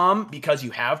does come because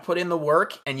you have put in the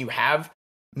work and you have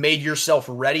made yourself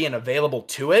ready and available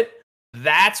to it,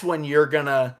 that's when you're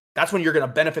gonna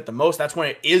benefit the most. That's when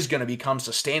it is gonna become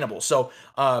sustainable. So,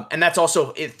 and that's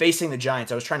also it facing the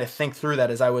giants. I was trying to think through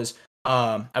that as I was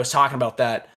talking about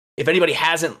that. If anybody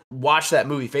hasn't watched that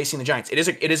movie, Facing the Giants, it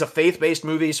is a faith-based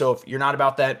movie. So if you're not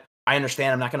about that, I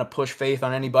understand. I'm not going to push faith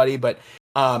on anybody, but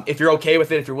if you're okay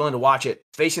with it, if you're willing to watch it,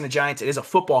 Facing the Giants, it is a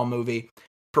football movie.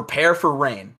 Prepare for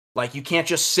rain. Like you can't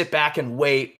just sit back and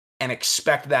wait and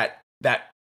expect that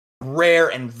rare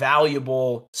and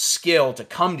valuable skill to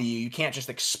come to you. You can't just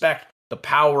expect the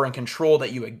power and control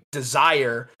that you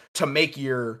desire to make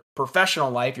your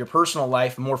professional life, your personal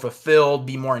life more fulfilled,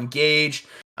 be more engaged,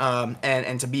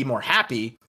 and to be more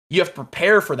happy. You have to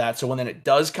prepare for that. So when it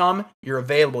does come, you're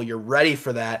available, you're ready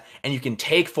for that, and you can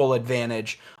take full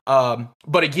advantage.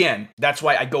 But again, that's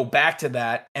why I go back to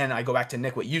that, and I go back to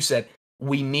Nick, what you said.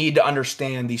 We need to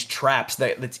understand these traps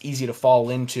that's easy to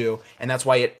fall into, and that's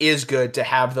why it is good to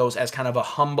have those as kind of a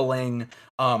humbling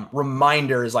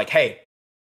reminders. Like, hey,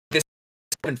 this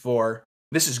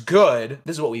is good.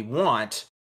 This is what we want,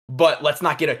 but let's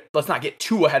not get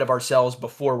too ahead of ourselves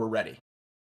before we're ready.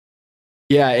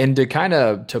 Yeah, and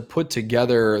to put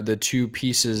together the two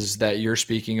pieces that you're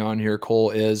speaking on here,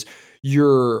 Cole, is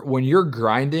when you're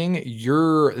grinding,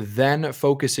 you're then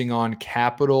focusing on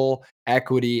capital,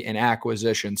 equity, and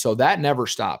acquisition. So that never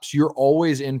stops. You're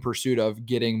always in pursuit of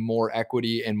getting more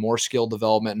equity and more skill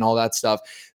development and all that stuff.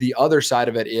 The other side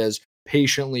of it is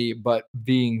patiently, but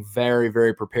being very,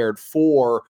 very prepared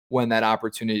for when that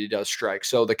opportunity does strike.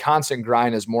 So the constant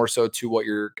grind is more so to what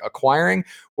you're acquiring,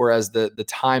 whereas the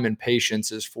time and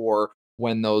patience is for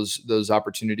when those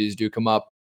opportunities do come up.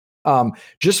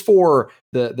 Just for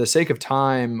the sake of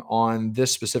time on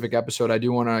this specific episode, I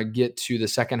do want to get to the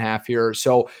second half here.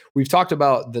 So we've talked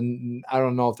about I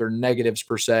don't know if they're negatives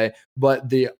per se, but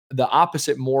the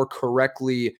opposite, more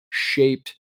correctly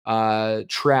shaped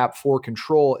trap for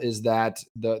control is that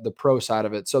the pro side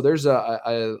of it. So there's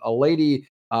a lady,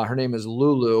 her name is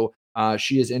Lulu.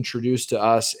 She is introduced to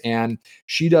us, and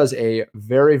she does a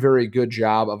very, very good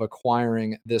job of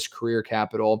acquiring this career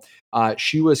capital.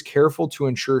 She was careful to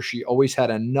ensure she always had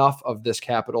enough of this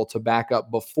capital to back up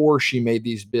before she made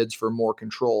these bids for more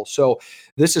control. So,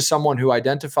 this is someone who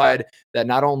identified that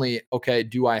not only, okay,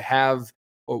 do I have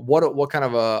what kind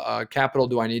of a capital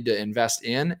do I need to invest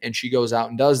in? And she goes out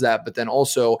and does that. But then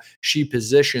also she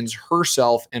positions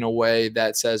herself in a way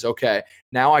that says, okay,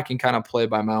 now I can kind of play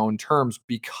by my own terms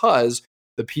because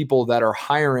the people that are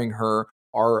hiring her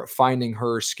are finding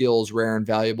her skills rare and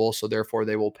valuable, so therefore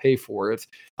they will pay for it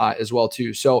as well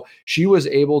too. So she was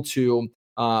able to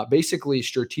basically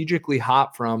strategically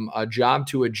hop from a job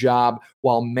to a job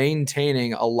while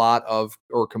maintaining a lot of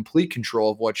or complete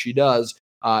control of what she does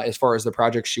as far as the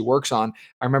projects she works on.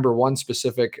 I remember one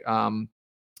specific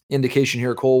indication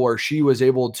here, Cole, where she was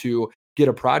able to get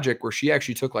a project where she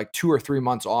actually took like 2 or 3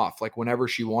 months off, like whenever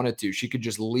she wanted to. She could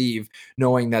just leave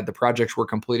knowing that the projects were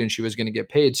complete and she was going to get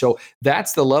paid. So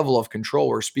that's the level of control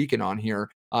we're speaking on here.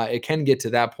 It can get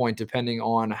to that point depending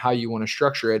on how you want to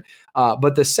structure it.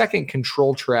 But the second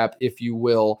control trap, if you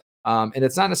will, and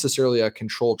it's not necessarily a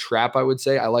control trap, I would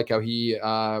say. I like how he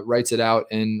writes it out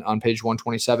in on page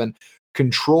 127.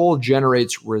 Control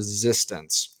generates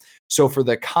resistance. So for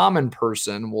the common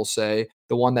person, we'll say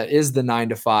the one that is the 9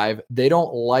 to 5, they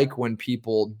don't like when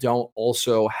people don't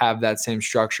also have that same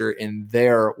structure in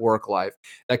their work life.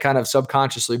 That kind of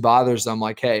subconsciously bothers them.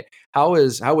 Like, hey, how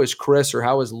is Chris or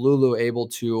how is Lulu able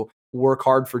to work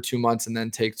hard for 2 months and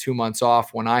then take 2 months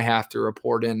off when I have to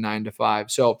report in 9 to 5?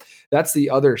 So that's the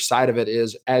other side of it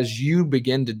is as you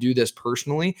begin to do this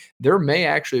personally, there may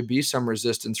actually be some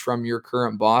resistance from your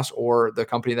current boss or the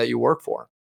company that you work for.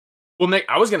 Well, Nick,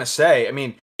 I was gonna say, I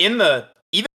mean, in the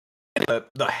even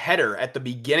the header at the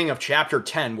beginning of chapter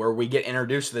 10, where we get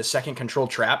introduced to the second control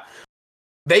trap,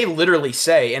 they literally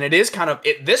say, and it is kind of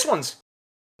this one's,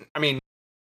 I mean,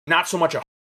 not so much a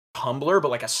humbler,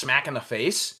 but like a smack in the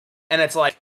face. And it's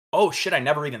like, oh shit, I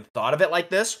never even thought of it like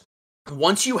this.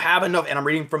 Once you have enough, and I'm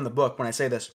reading from the book when I say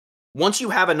this, once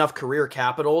you have enough career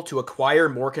capital to acquire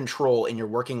more control in your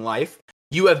working life,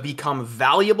 you have become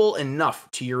valuable enough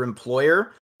to your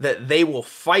employer that they will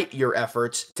fight your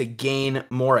efforts to gain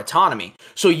more autonomy.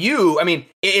 So I mean,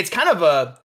 it's kind of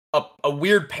a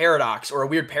weird paradox or a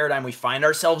weird paradigm we find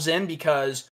ourselves in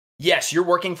because yes, you're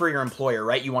working for your employer,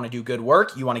 right? You want to do good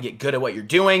work. You want to get good at what you're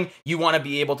doing. You want to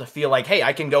be able to feel like, hey,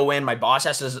 I can go in. My boss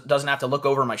doesn't have to look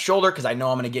over my shoulder because I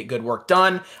know I'm going to get good work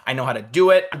done. I know how to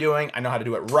do it. I know how to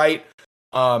do it right.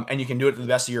 And you can do it to the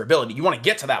best of your ability. You want to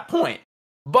get to that point.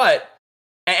 But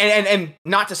and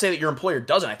not to say that your employer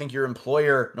doesn't. I think your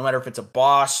employer, no matter if it's a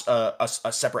boss,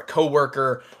 a separate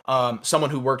coworker,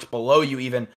 someone who works below you,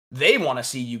 even they want to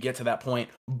see you get to that point.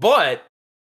 But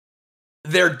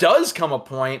there does come a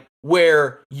point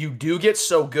where you do get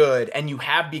so good and you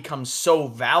have become so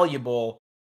valuable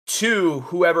to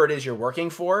whoever it is you're working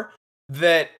for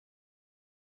that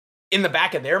in the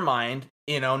back of their mind,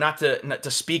 not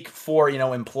to speak for,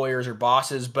 employers or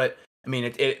bosses, but I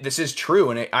mean, this is true.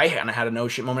 And I kind of had a no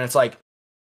shit moment. It's like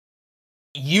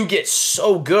you get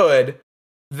so good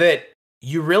that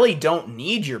you really don't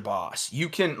need your boss. You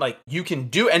can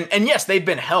do, and yes, they've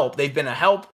been help. They've been a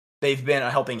help. They've been a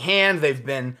helping hand. They've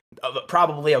been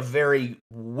probably a very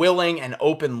willing and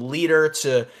open leader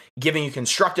to giving you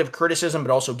constructive criticism,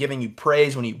 but also giving you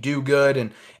praise when you do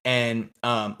good and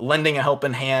lending a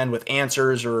helping hand with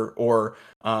answers or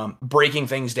breaking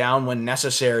things down when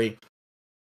necessary.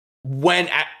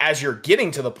 As you're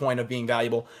getting to the point of being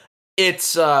valuable,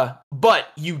 it's but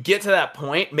you get to that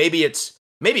point. Maybe it's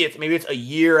a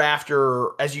year after,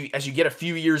 as you get a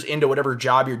few years into whatever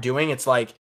job you're doing. It's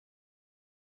like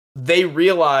they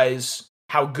realize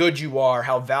how good you are,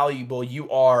 how valuable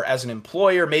you are as an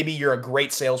employer. Maybe you're a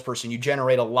great salesperson. You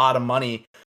generate a lot of money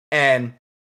and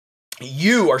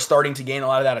you are starting to gain a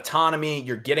lot of that autonomy.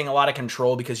 You're getting a lot of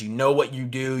control because you know what you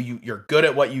do. You're good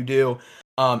at what you do.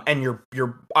 And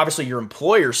you're obviously your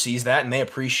employer sees that and they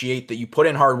appreciate that you put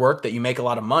in hard work, that you make a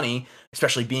lot of money,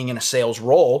 especially being in a sales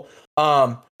role.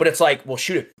 But it's like, well,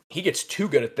 shoot, if he gets too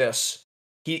good at this,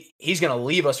 he's going to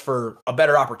leave us for a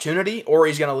better opportunity, or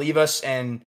he's going to leave us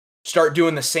and start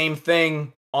doing the same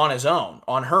thing on his own,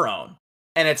 on her own.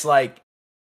 And it's like,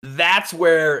 that's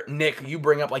where, Nick, you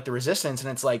bring up like the resistance,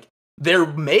 and it's like there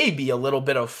may be a little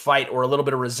bit of fight or a little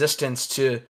bit of resistance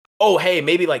to, oh, hey,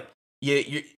 maybe like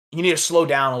you need to slow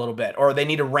down a little bit, or they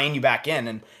need to rein you back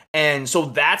in. And so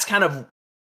that's kind of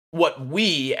what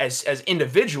we as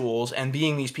individuals, and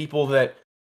being these people that,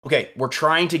 okay, we're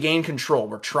trying to gain control.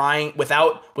 We're trying,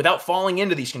 without falling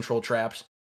into these control traps.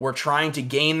 We're trying to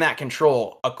gain that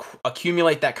control,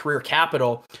 accumulate that career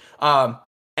capital. And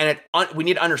we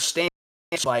need to understand,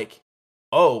 like,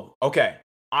 oh, okay,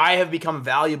 I have become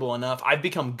valuable enough. I've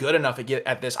become good enough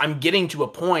at this. I'm getting to a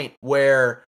point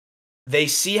where they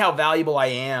see how valuable I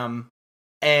am,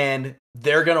 and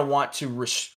they're going to want to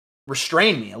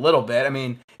restrain me a little bit. I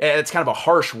mean, it's kind of a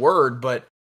harsh word, but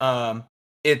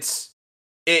it's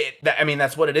I mean,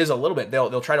 that's what it is a little bit.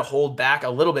 They'll try to hold back a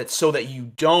little bit so that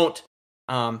you don't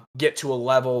get to a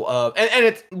level of, and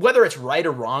it's, whether it's right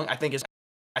or wrong, I think is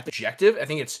objective. I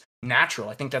think it's natural.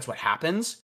 I think that's what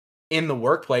happens in the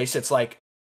workplace. It's like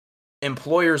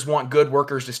employers want good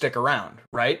workers to stick around,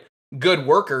 right? Good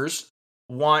workers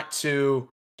want to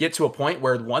get to a point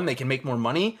where, one, they can make more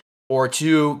money, or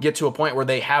two, get to a point where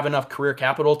they have enough career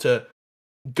capital to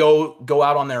go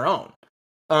out on their own.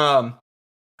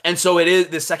 And so it is,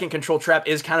 this second control trap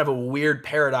is kind of a weird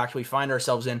paradox we find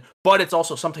ourselves in, but it's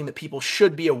also something that people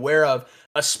should be aware of,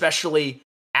 especially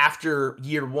after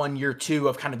year 1, year 2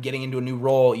 of kind of getting into a new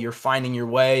role. You're finding your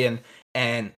way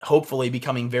and hopefully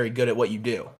becoming very good at what you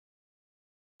do.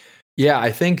 Yeah,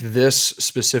 I think this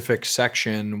specific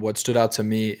section, what stood out to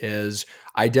me is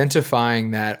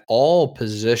identifying that all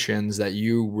positions that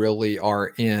you really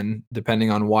are in, depending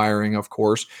on wiring, of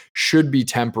course, should be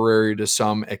temporary to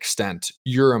some extent.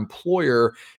 Your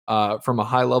employer, from a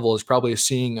high level, is probably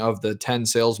seeing, of the 10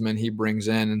 salesmen he brings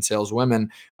in and saleswomen,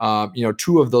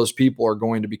 2 of those people are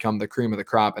going to become the cream of the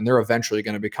crop, and they're eventually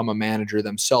going to become a manager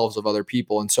themselves of other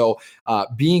people. And so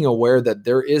being aware that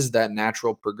there is that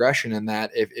natural progression in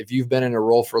that, if you've been in a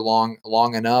role for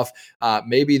long enough,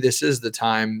 maybe this is the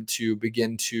time to begin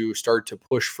to start to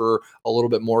push for a little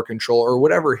bit more control, or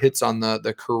whatever hits on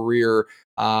the career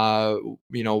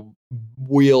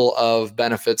wheel of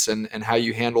benefits and how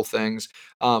you handle things.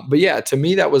 But yeah, to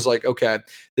me, that was like, okay,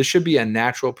 this should be a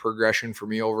natural progression for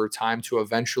me over time to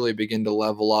eventually begin to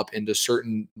level up into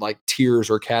certain like tiers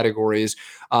or categories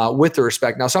with the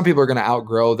respect. Now, some people are going to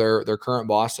outgrow their current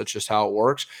boss. That's just how it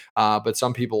works. But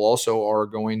some people also are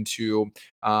going to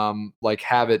like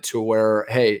have it to where,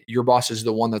 hey, your boss is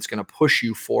the one that's going to push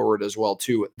you forward as well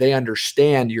too. They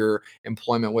understand your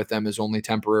employment with them is only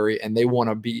temporary, and they want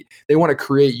to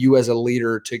create you as a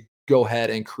leader to go ahead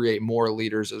and create more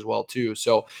leaders as well too.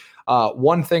 So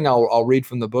one thing I'll read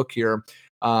from the book here.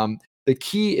 The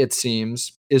key, it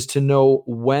seems, is to know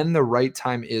when the right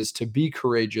time is to be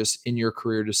courageous in your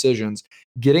career decisions.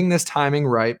 Getting this timing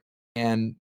right,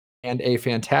 and a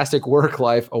fantastic work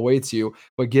life awaits you,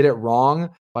 but get it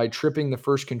wrong by tripping the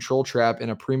first control trap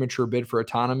in a premature bid for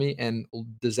autonomy, and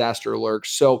disaster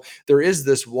lurks. So there is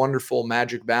this wonderful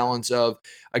magic balance of,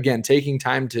 again, taking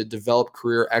time to develop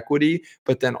career equity,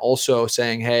 but then also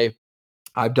saying, hey,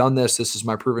 I've done this. This is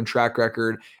my proven track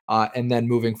record. And then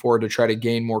moving forward to try to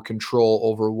gain more control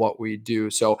over what we do.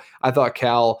 So I thought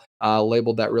Cal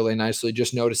labeled that really nicely,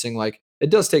 just noticing like it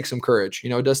does take some courage.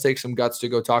 It does take some guts to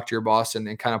go talk to your boss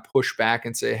and kind of push back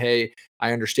and say, hey,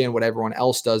 I understand what everyone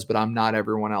else does, but I'm not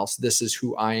everyone else. This is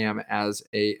who I am as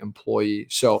a employee.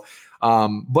 So,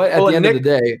 but at the end of the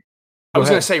day, I was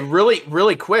going to say really,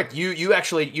 really quick.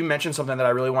 You mentioned something that I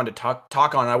really wanted to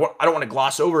talk on. I don't want to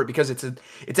gloss over it, because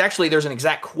it's actually, there's an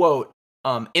exact quote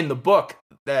in the book,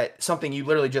 that something you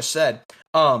literally just said.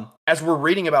 As we're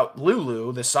reading about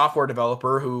Lulu, the software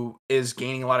developer who is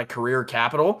gaining a lot of career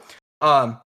capital,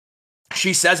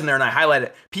 she says in there, and I highlight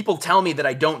it, people tell me that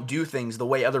I don't do things the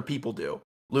way other people do.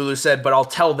 Lulu said, but I'll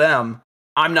tell them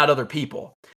I'm not other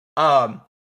people.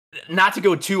 Not to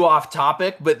go too off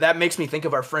topic, but that makes me think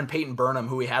of our friend Peyton Burnham,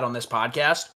 who we had on this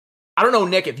podcast. I don't know,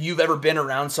 Nick, if you've ever been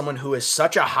around someone who is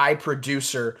such a high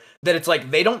producer that it's like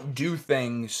they don't do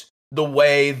things the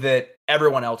way that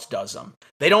everyone else does them.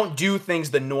 They don't do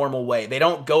things the normal way. They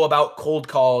don't go about cold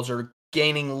calls or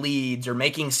gaining leads or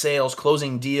making sales,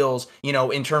 closing deals,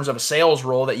 in terms of a sales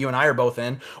role that you and I are both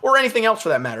in, or anything else for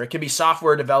that matter. It could be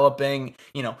software developing,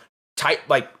 type,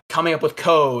 like coming up with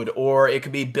code, or it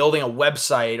could be building a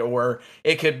website, or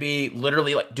it could be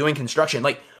literally like doing construction.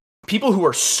 Like, people who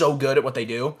are so good at what they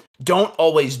do don't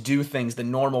always do things the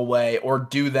normal way or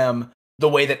do them the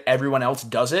way that everyone else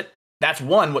does it. That's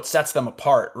what sets them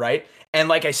apart, right? And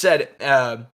like I said,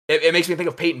 it makes me think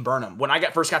of Peyton Burnham. When I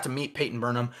first got to meet Peyton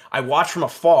Burnham, I watched from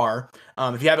afar.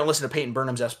 If you haven't listened to Peyton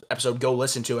Burnham's episode, go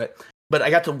listen to it. But I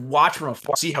got to watch from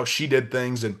afar, see how she did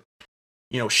things, and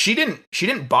she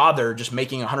didn't bother just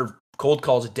making 100 cold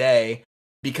calls a day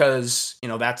because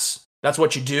that's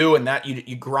what you do, and that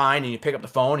you grind and you pick up the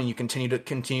phone and you continue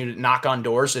to knock on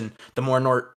doors, and the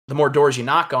more doors you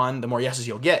knock on, the more yeses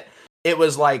you'll get. It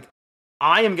was like,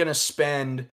 I am going to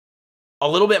spend a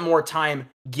little bit more time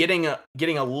getting a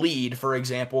lead, for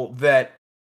example, that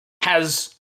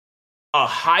has a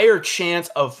higher chance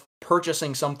of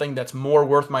purchasing something that's more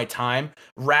worth my time,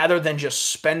 rather than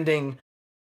just spending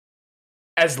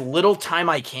as little time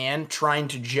I can trying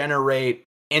to generate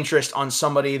interest on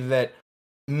somebody that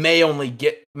may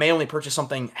only purchase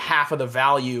something half of the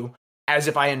value, as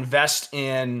if I invest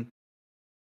in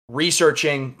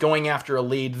researching, going after a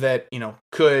lead that,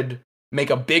 could make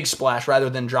a big splash rather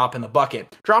than drop in the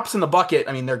bucket. Drops in the bucket,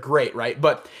 I mean, they're great, right?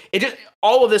 But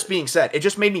all of this being said, it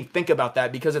just made me think about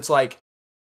that, because it's like,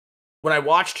 when I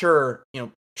watched her,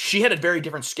 she had a very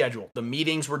different schedule. The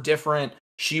meetings were different.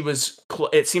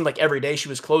 It seemed like every day she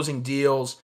was closing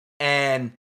deals.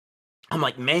 And I'm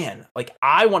like, man, like,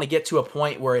 I want to get to a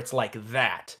point where it's like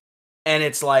that. And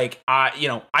it's like, I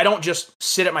don't just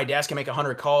sit at my desk and make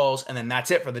 100 calls and then that's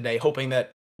it for the day, hoping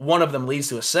that one of them leads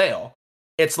to a sale.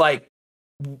 It's like,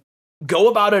 go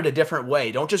about it a different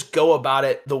way. Don't just go about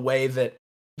it the way that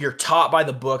you're taught by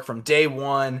the book from day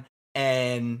one,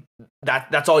 and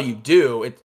that's all you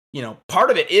do.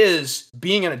 Part of it is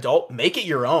being an adult, make it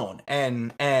your own,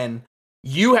 and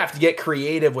you have to get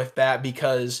creative with that,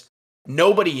 because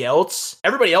everybody else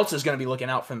is going to be looking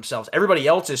out for themselves. Everybody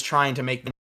else is trying to make,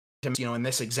 in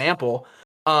this example.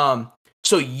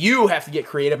 So you have to get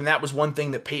creative, and that was one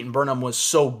thing that Peyton Burnham was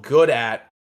so good at,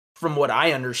 from what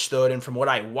I understood and from what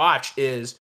I watched,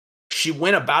 is she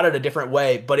went about it a different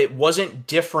way, but it wasn't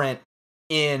different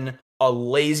in a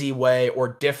lazy way or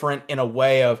different in a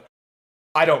way of,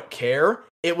 I don't care.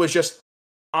 It was just,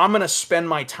 I'm going to spend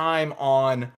my time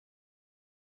on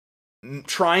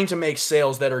trying to make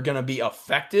sales that are going to be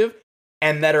effective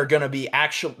and that are going to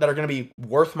be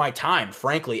worth my time,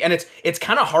 frankly. And it's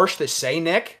kind of harsh to say,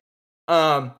 Nick,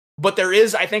 but there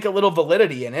is, I think, a little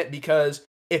validity in it, because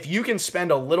if you can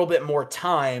spend a little bit more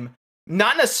time,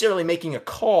 not necessarily making a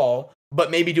call,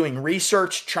 but maybe doing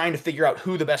research, trying to figure out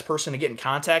who the best person to get in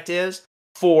contact is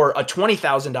for a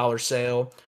 $20,000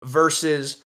 sale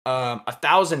versus a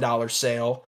 $1,000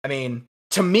 sale. I mean,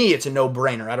 to me, it's a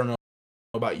no-brainer. I don't know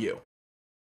about you.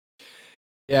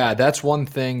 Yeah, that's one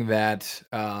thing that,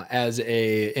 as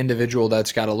a individual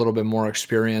that's got a little bit more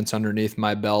experience underneath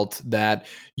my belt, that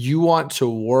you want to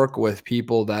work with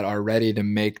people that are ready to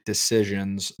make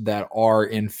decisions that are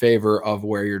in favor of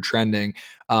where you're trending.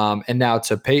 And now,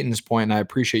 to Peyton's point, and I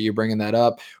appreciate you bringing that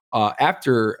up.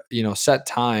 After set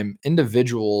time,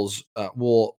 individuals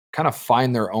will kind of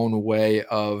find their own way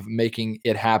of making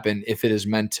it happen if it is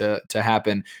meant to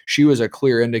happen. She was a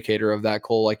clear indicator of that,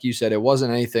 Cole. Like you said, it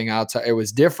wasn't anything outside. It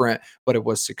was different, but it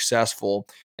was successful.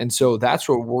 And so that's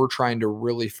what we're trying to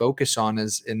really focus on,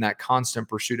 is in that constant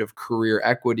pursuit of career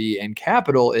equity and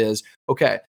capital, is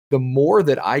okay, the more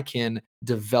that I can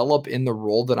develop in the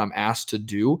role that I'm asked to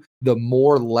do, the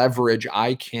more leverage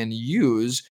I can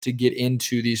use to get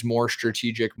into these more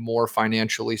strategic, more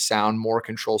financially sound, more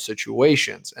control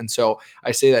situations. And so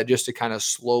I say that just to kind of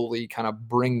slowly kind of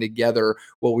bring together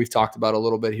what we've talked about a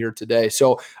little bit here today.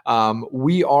 So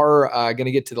we are going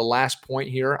to get to the last point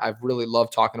here. I've really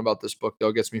loved talking about this book, though.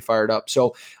 It gets me fired up.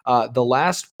 So the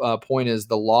last point is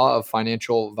the law of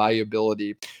financial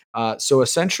valuability. So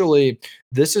essentially,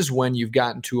 this is when you've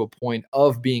gotten to a point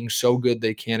of being so good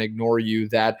they can't ignore you,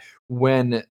 that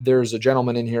when there's a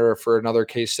gentleman in here for another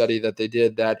case study that they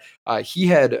did, that he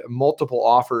had multiple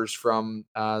offers from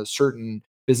certain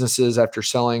businesses after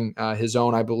selling his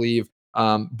own, I believe.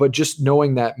 But just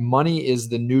knowing that money is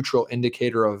the neutral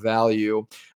indicator of value.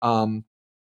 And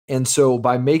so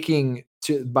by aiming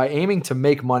to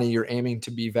make money, you're aiming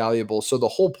to be valuable. So the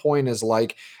whole point is,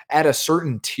 like, at a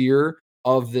certain tier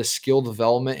of this skill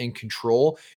development and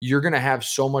control, you're going to have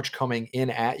so much coming in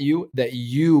at you that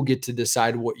you get to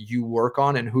decide what you work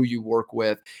on and who you work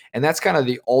with. And that's kind of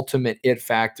the ultimate it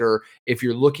factor if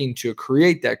you're looking to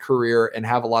create that career and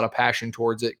have a lot of passion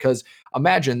towards it. Because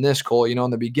imagine this, Cole, in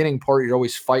the beginning part, you're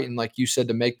always fighting, like you said,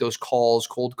 to make those calls,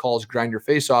 cold calls, grind your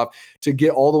face off, to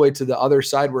get all the way to the other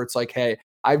side where it's like, hey,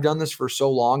 I've done this for so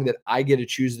long that I get to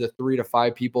choose the 3 to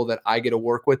 5 people that I get to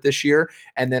work with this year.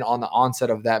 And then on the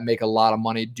onset of that, make a lot of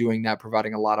money doing that,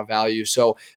 providing a lot of value.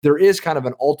 So there is kind of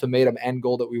an ultimatum end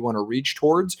goal that we want to reach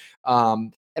towards.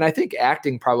 And I think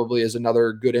acting probably is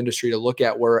another good industry to look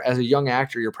at, where as a young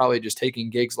actor, you're probably just taking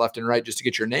gigs left and right just to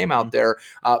get your name out there.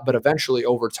 But eventually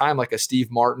over time, like a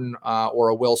Steve Martin or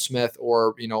a Will Smith,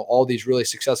 or, all these really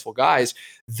successful guys,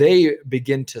 they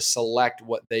begin to select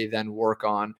what they then work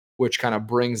on, which kind of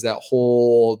brings that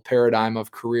whole paradigm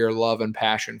of career, love, and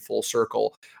passion full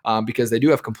circle, because they do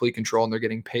have complete control and they're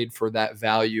getting paid for that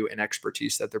value and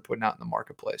expertise that they're putting out in the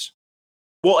marketplace.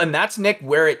 Well, and that's, Nick,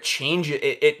 where it changes.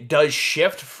 It does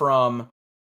shift from,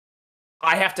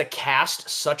 I have to cast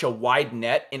such a wide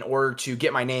net in order to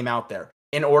get my name out there,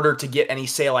 in order to get any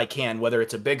sale I can, whether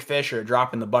it's a big fish or a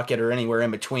drop in the bucket or anywhere in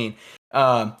between.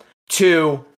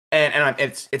 To and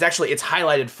it's actually, it's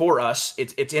highlighted for us.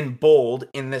 It's in bold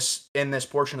in this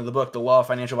portion of the book, The Law of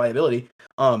Financial Viability.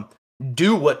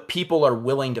 Do what people are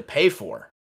willing to pay for.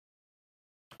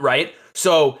 Right?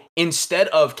 So instead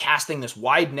of casting this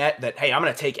wide net that, hey, I'm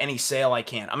going to take any sale I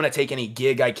can, I'm going to take any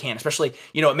gig I can, especially,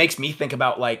 it makes me think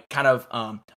about like kind of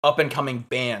up and coming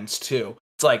bands too.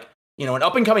 It's like, an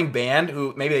up and coming band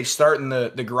who maybe they start in the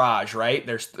garage, right?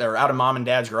 They're out of mom and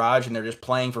dad's garage and they're just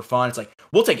playing for fun. It's like,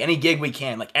 we'll take any gig we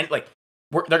can. They're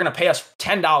going to pay us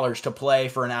 $10 to play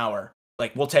for an hour.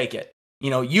 Like, we'll take it.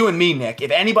 You and me, Nick,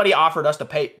 if anybody offered us to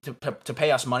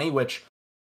pay us money, which,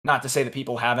 not to say that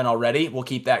people haven't already, we'll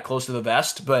keep that close to the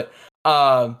vest, but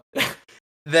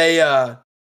they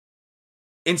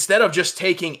instead of just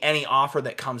taking any offer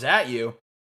that comes at you,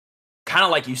 kind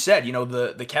of like you said,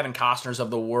 the Kevin Costners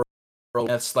of the world,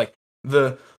 that's like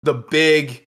the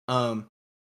big the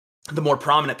more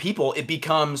prominent people, it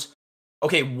becomes,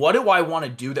 okay, what do I want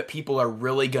to do that people are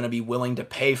really going to be willing to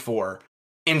pay for,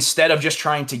 instead of just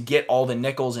trying to get all the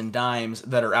nickels and dimes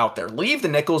that are out there. Leave the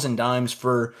nickels and dimes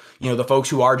for, the folks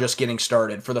who are just getting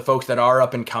started, for the folks that are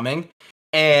up and coming,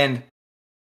 and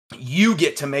you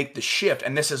get to make the shift.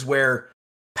 And this is where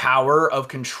power of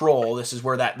control, this is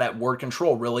where that word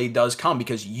control really does come,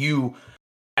 because you,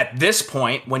 at this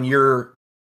point, when you're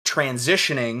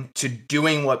transitioning to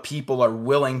doing what people are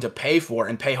willing to pay for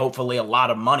and pay hopefully a lot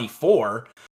of money for,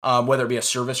 whether it be a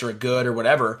service or a good or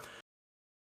whatever,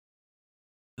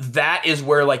 that is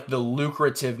where like the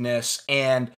lucrativeness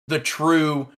and the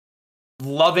true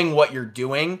loving what you're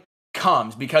doing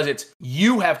comes, because it's,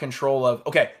 you have control of,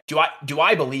 okay, do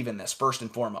I believe in this first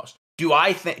and foremost? Do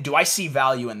I see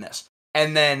value in this?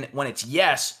 And then when it's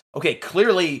yes, okay,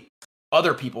 clearly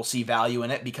other people see value in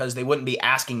it, because they wouldn't be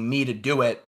asking me to do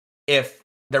it if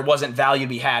there wasn't value to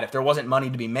be had, if there wasn't money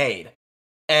to be made.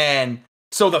 And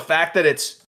so the fact that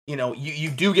it's,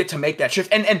 you do get to make that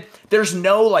shift, and there's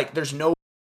no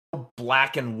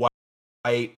black and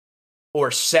white or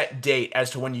set date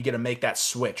as to when you get to make that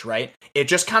switch, right? It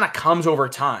just kind of comes over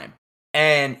time.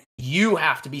 And you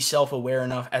have to be self-aware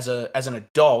enough as an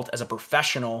adult, as a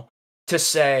professional, to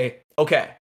say,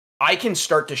 okay, I can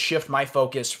start to shift my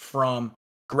focus from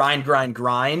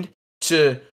grind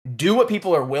to do what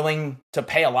people are willing to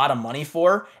pay a lot of money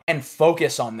for, and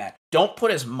focus on that. Don't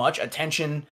put as much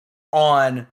attention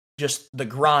on just the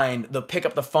grind, the pick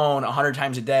up the phone 100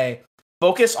 times a day.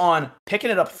 Focus on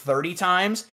picking it up 30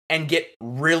 times and get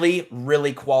really,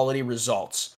 really quality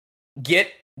results.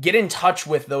 Get in touch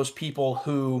with those people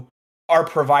who are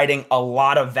providing a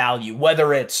lot of value,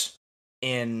 whether it's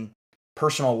in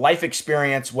personal life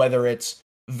experience, whether it's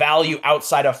value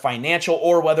outside of financial,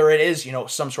 or whether it is,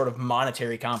 some sort of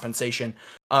monetary compensation.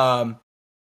 I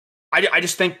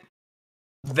just think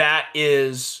that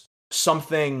is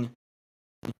something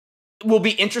will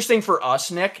be interesting for us,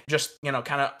 Nick, just,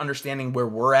 kind of understanding where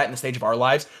we're at in the stage of our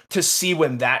lives, to see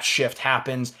when that shift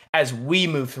happens as we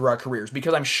move through our careers.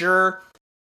 Because I'm sure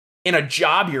in a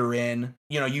job you're in,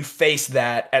 you face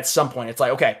that at some point. It's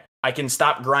like, okay, I can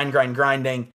stop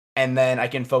grinding, and then I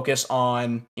can focus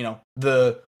on,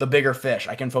 the bigger fish.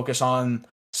 I can focus on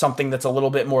something that's a little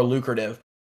bit more lucrative.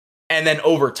 And then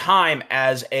over time,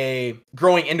 as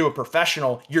growing into a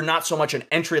professional, you're not so much an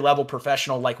entry-level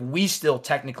professional like we still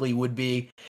technically would be.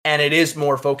 And it is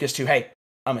more focused to, hey,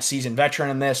 I'm a seasoned veteran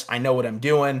in this. I know what I'm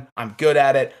doing. I'm good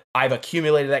at it. I've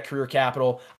accumulated that career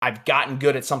capital. I've gotten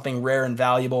good at something rare and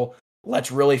valuable. Let's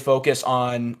really focus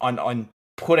on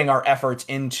putting our efforts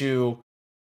into,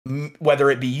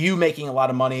 whether it be you making a lot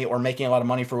of money or making a lot of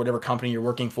money for whatever company you're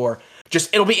working for.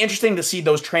 Just, it'll be interesting to see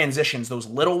those transitions, those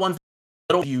little ones.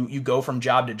 You go from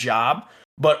job to job,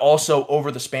 but also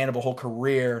over the span of a whole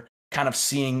career, kind of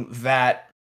seeing that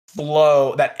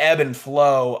flow, that ebb and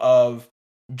flow of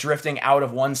drifting out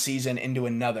of one season into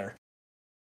another.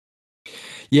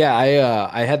 Yeah,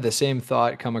 I had the same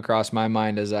thought come across my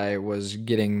mind as I was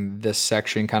getting this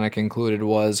section kind of concluded,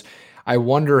 was, I think, I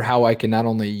wonder how I can not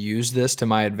only use this to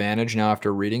my advantage now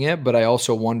after reading it, but I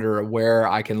also wonder where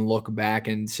I can look back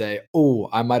and say, oh,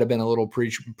 I might have been a little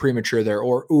premature there,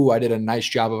 or oh, I did a nice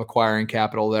job of acquiring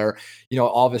capital there.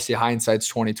 Obviously hindsight's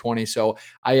 2020. So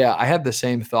I had the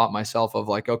same thought myself of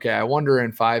like, okay, I wonder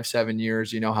in 5, 7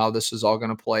 years, how this is all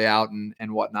going to play out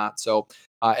and whatnot. So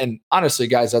and honestly,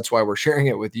 guys, that's why we're sharing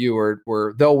it with you.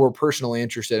 Though we're personally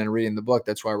interested in reading the book,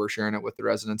 that's why we're sharing it with the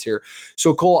residents here.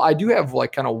 So Cole, I do have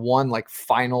like kind of one like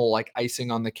final like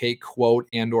icing on the cake quote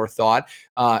and or thought.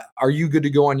 Are you good to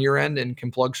go on your end and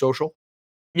can plug social?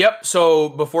 Yep. So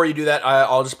before you do that,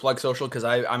 I'll just plug social because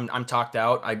I'm talked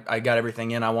out. I got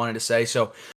everything in I wanted to say.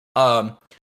 So, um,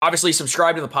 obviously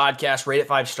subscribe to the podcast, rate it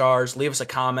 5 stars, leave us a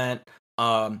comment,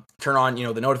 turn on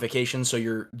the notifications so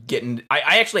you're getting.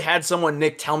 I actually had someone,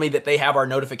 Nick, tell me that they have our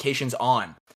notifications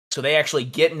on, so they actually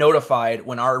get notified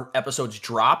when our episodes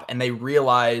drop, and they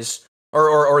realize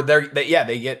or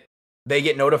they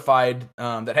get notified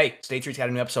that hey, State Street's got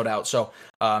a new episode out. So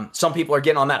some people are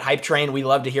getting on that hype train. We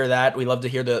love to hear that. We love to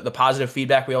hear the positive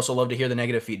feedback. We also love to hear the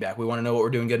negative feedback. We want to know what we're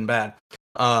doing good and bad.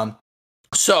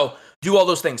 So do all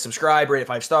those things. Subscribe, rate it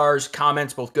 5 stars,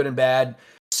 comments, both good and bad.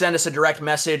 Send us a direct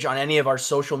message on any of our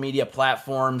social media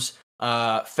platforms.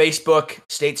 Facebook,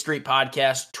 State Street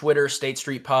Podcast, Twitter, State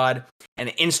Street Pod, and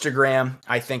Instagram,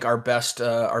 I think our best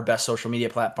social media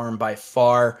platform by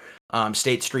far.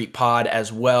 State Street Pod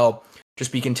as well.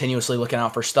 Just be continuously looking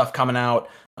out for stuff coming out.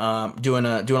 Doing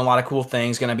a lot of cool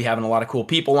things. Going to be having a lot of cool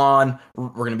people on. We're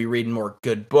going to be reading more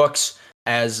good books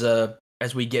as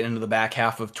we get into the back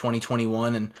half of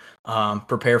 2021 and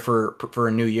prepare for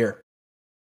a new year.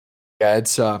 Yeah,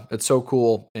 it's so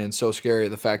cool and so scary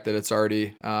the fact that it's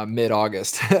already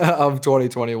mid-August of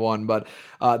 2021. But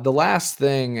the last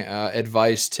thing,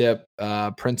 advice, tip,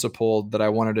 principle that I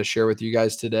wanted to share with you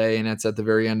guys today, and it's at the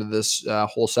very end of this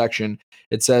whole section.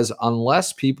 It says,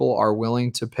 unless people are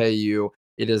willing to pay you,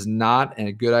 it is not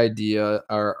a good idea,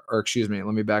 or excuse me,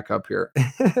 let me back up here.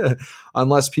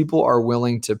 Unless people are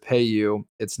willing to pay you,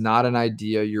 it's not an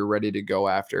idea you're ready to go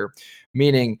after.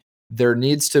 Meaning, there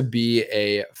needs to be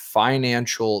a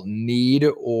financial need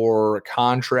or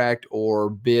contract or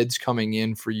bids coming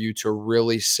in for you to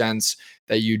really sense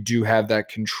that you do have that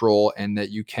control and that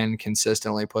you can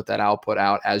consistently put that output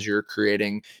out as you're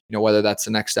creating, whether that's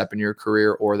the next step in your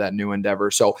career or that new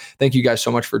endeavor. So thank you guys so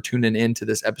much for tuning in to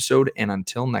this episode. And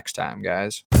until next time,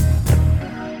 guys.